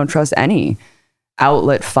why people don't trust any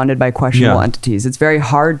outlet funded by questionable Yeah. entities. It's very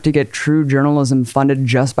hard to get true journalism funded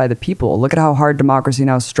just by the people. Look at how hard Democracy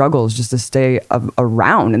Now! Struggles just to stay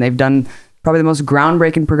around, and they've done probably the most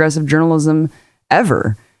groundbreaking progressive journalism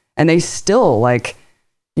ever, and they still like,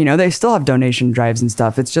 you know, they still have donation drives and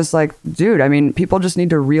stuff. It's just like, dude, I mean, people just need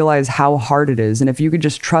to realize how hard it is. And if you could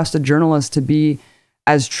just trust a journalist to be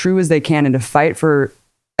as true as they can and to fight for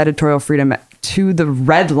editorial freedom to the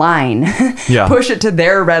red line, Yeah. push it to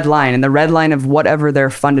their red line and the red line of whatever they're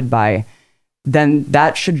funded by, then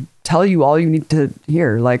that should tell you all you need to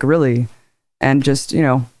hear, like, really. And just, you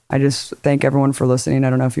know, I just thank everyone for listening. I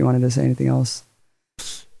don't know if you wanted to say anything else.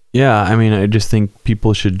 Yeah, I mean, I just think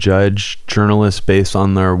people should judge journalists based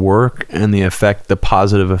on their work and the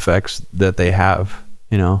positive effects that they have,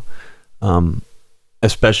 you know,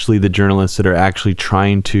 especially the journalists that are actually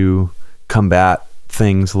trying to combat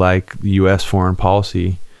things like U.S. foreign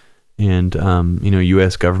policy and, you know,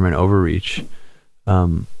 U.S. government overreach.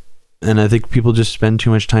 And I think people just spend too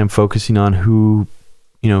much time focusing on who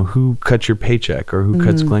cuts your paycheck or who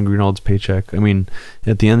cuts Glenn Greenwald's paycheck. I mean,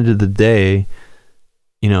 at the end of the day,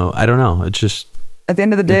 you know, I don't know. It's just, at the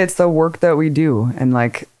end of the day, it's the work that we do. And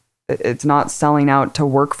like, it's not selling out to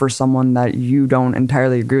work for someone that you don't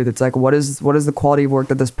entirely agree with. It's like, what is the quality of work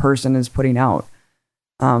that this person is putting out?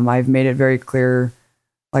 I've made it very clear,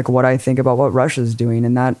 like, what I think about what Russia's doing,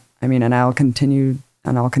 and that, I mean, and I'll continue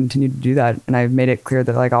to do that. And I've made it clear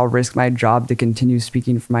that, like, I'll risk my job to continue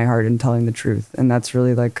speaking from my heart and telling the truth. And that's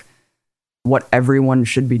really like what everyone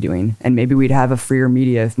should be doing. And maybe we'd have a freer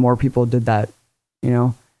media if more people did that. You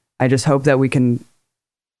know, I just hope that we can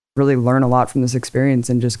really learn a lot from this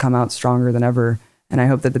experience and just come out stronger than ever. And I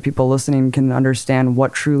hope that the people listening can understand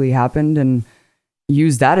what truly happened and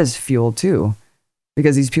use that as fuel too.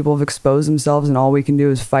 Because these people have exposed themselves, and all we can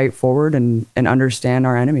do is fight forward and understand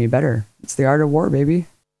our enemy better. It's the art of war, baby.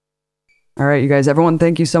 All right, you guys, everyone,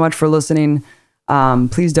 thank you so much for listening.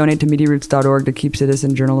 Please donate to MediaRoots.org to keep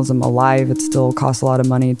citizen journalism alive. It still costs a lot of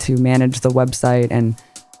money to manage the website and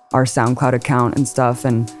our SoundCloud account and stuff.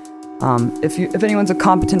 And if anyone's a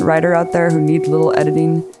competent writer out there who needs a little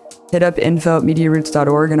editing, hit up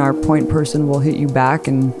info@MediaRoots.org and our point person will hit you back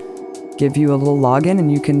and give you a little login,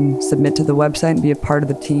 and you can submit to the website and be a part of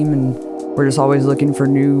the team. And we're just always looking for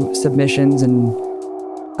new submissions and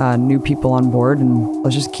new people on board. And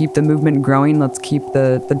let's just keep the movement growing. Let's keep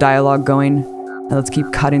the dialogue going. And let's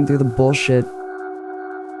keep cutting through the bullshit.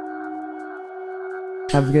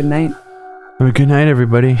 Have a good night. Have a good night,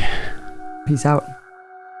 everybody. Peace out.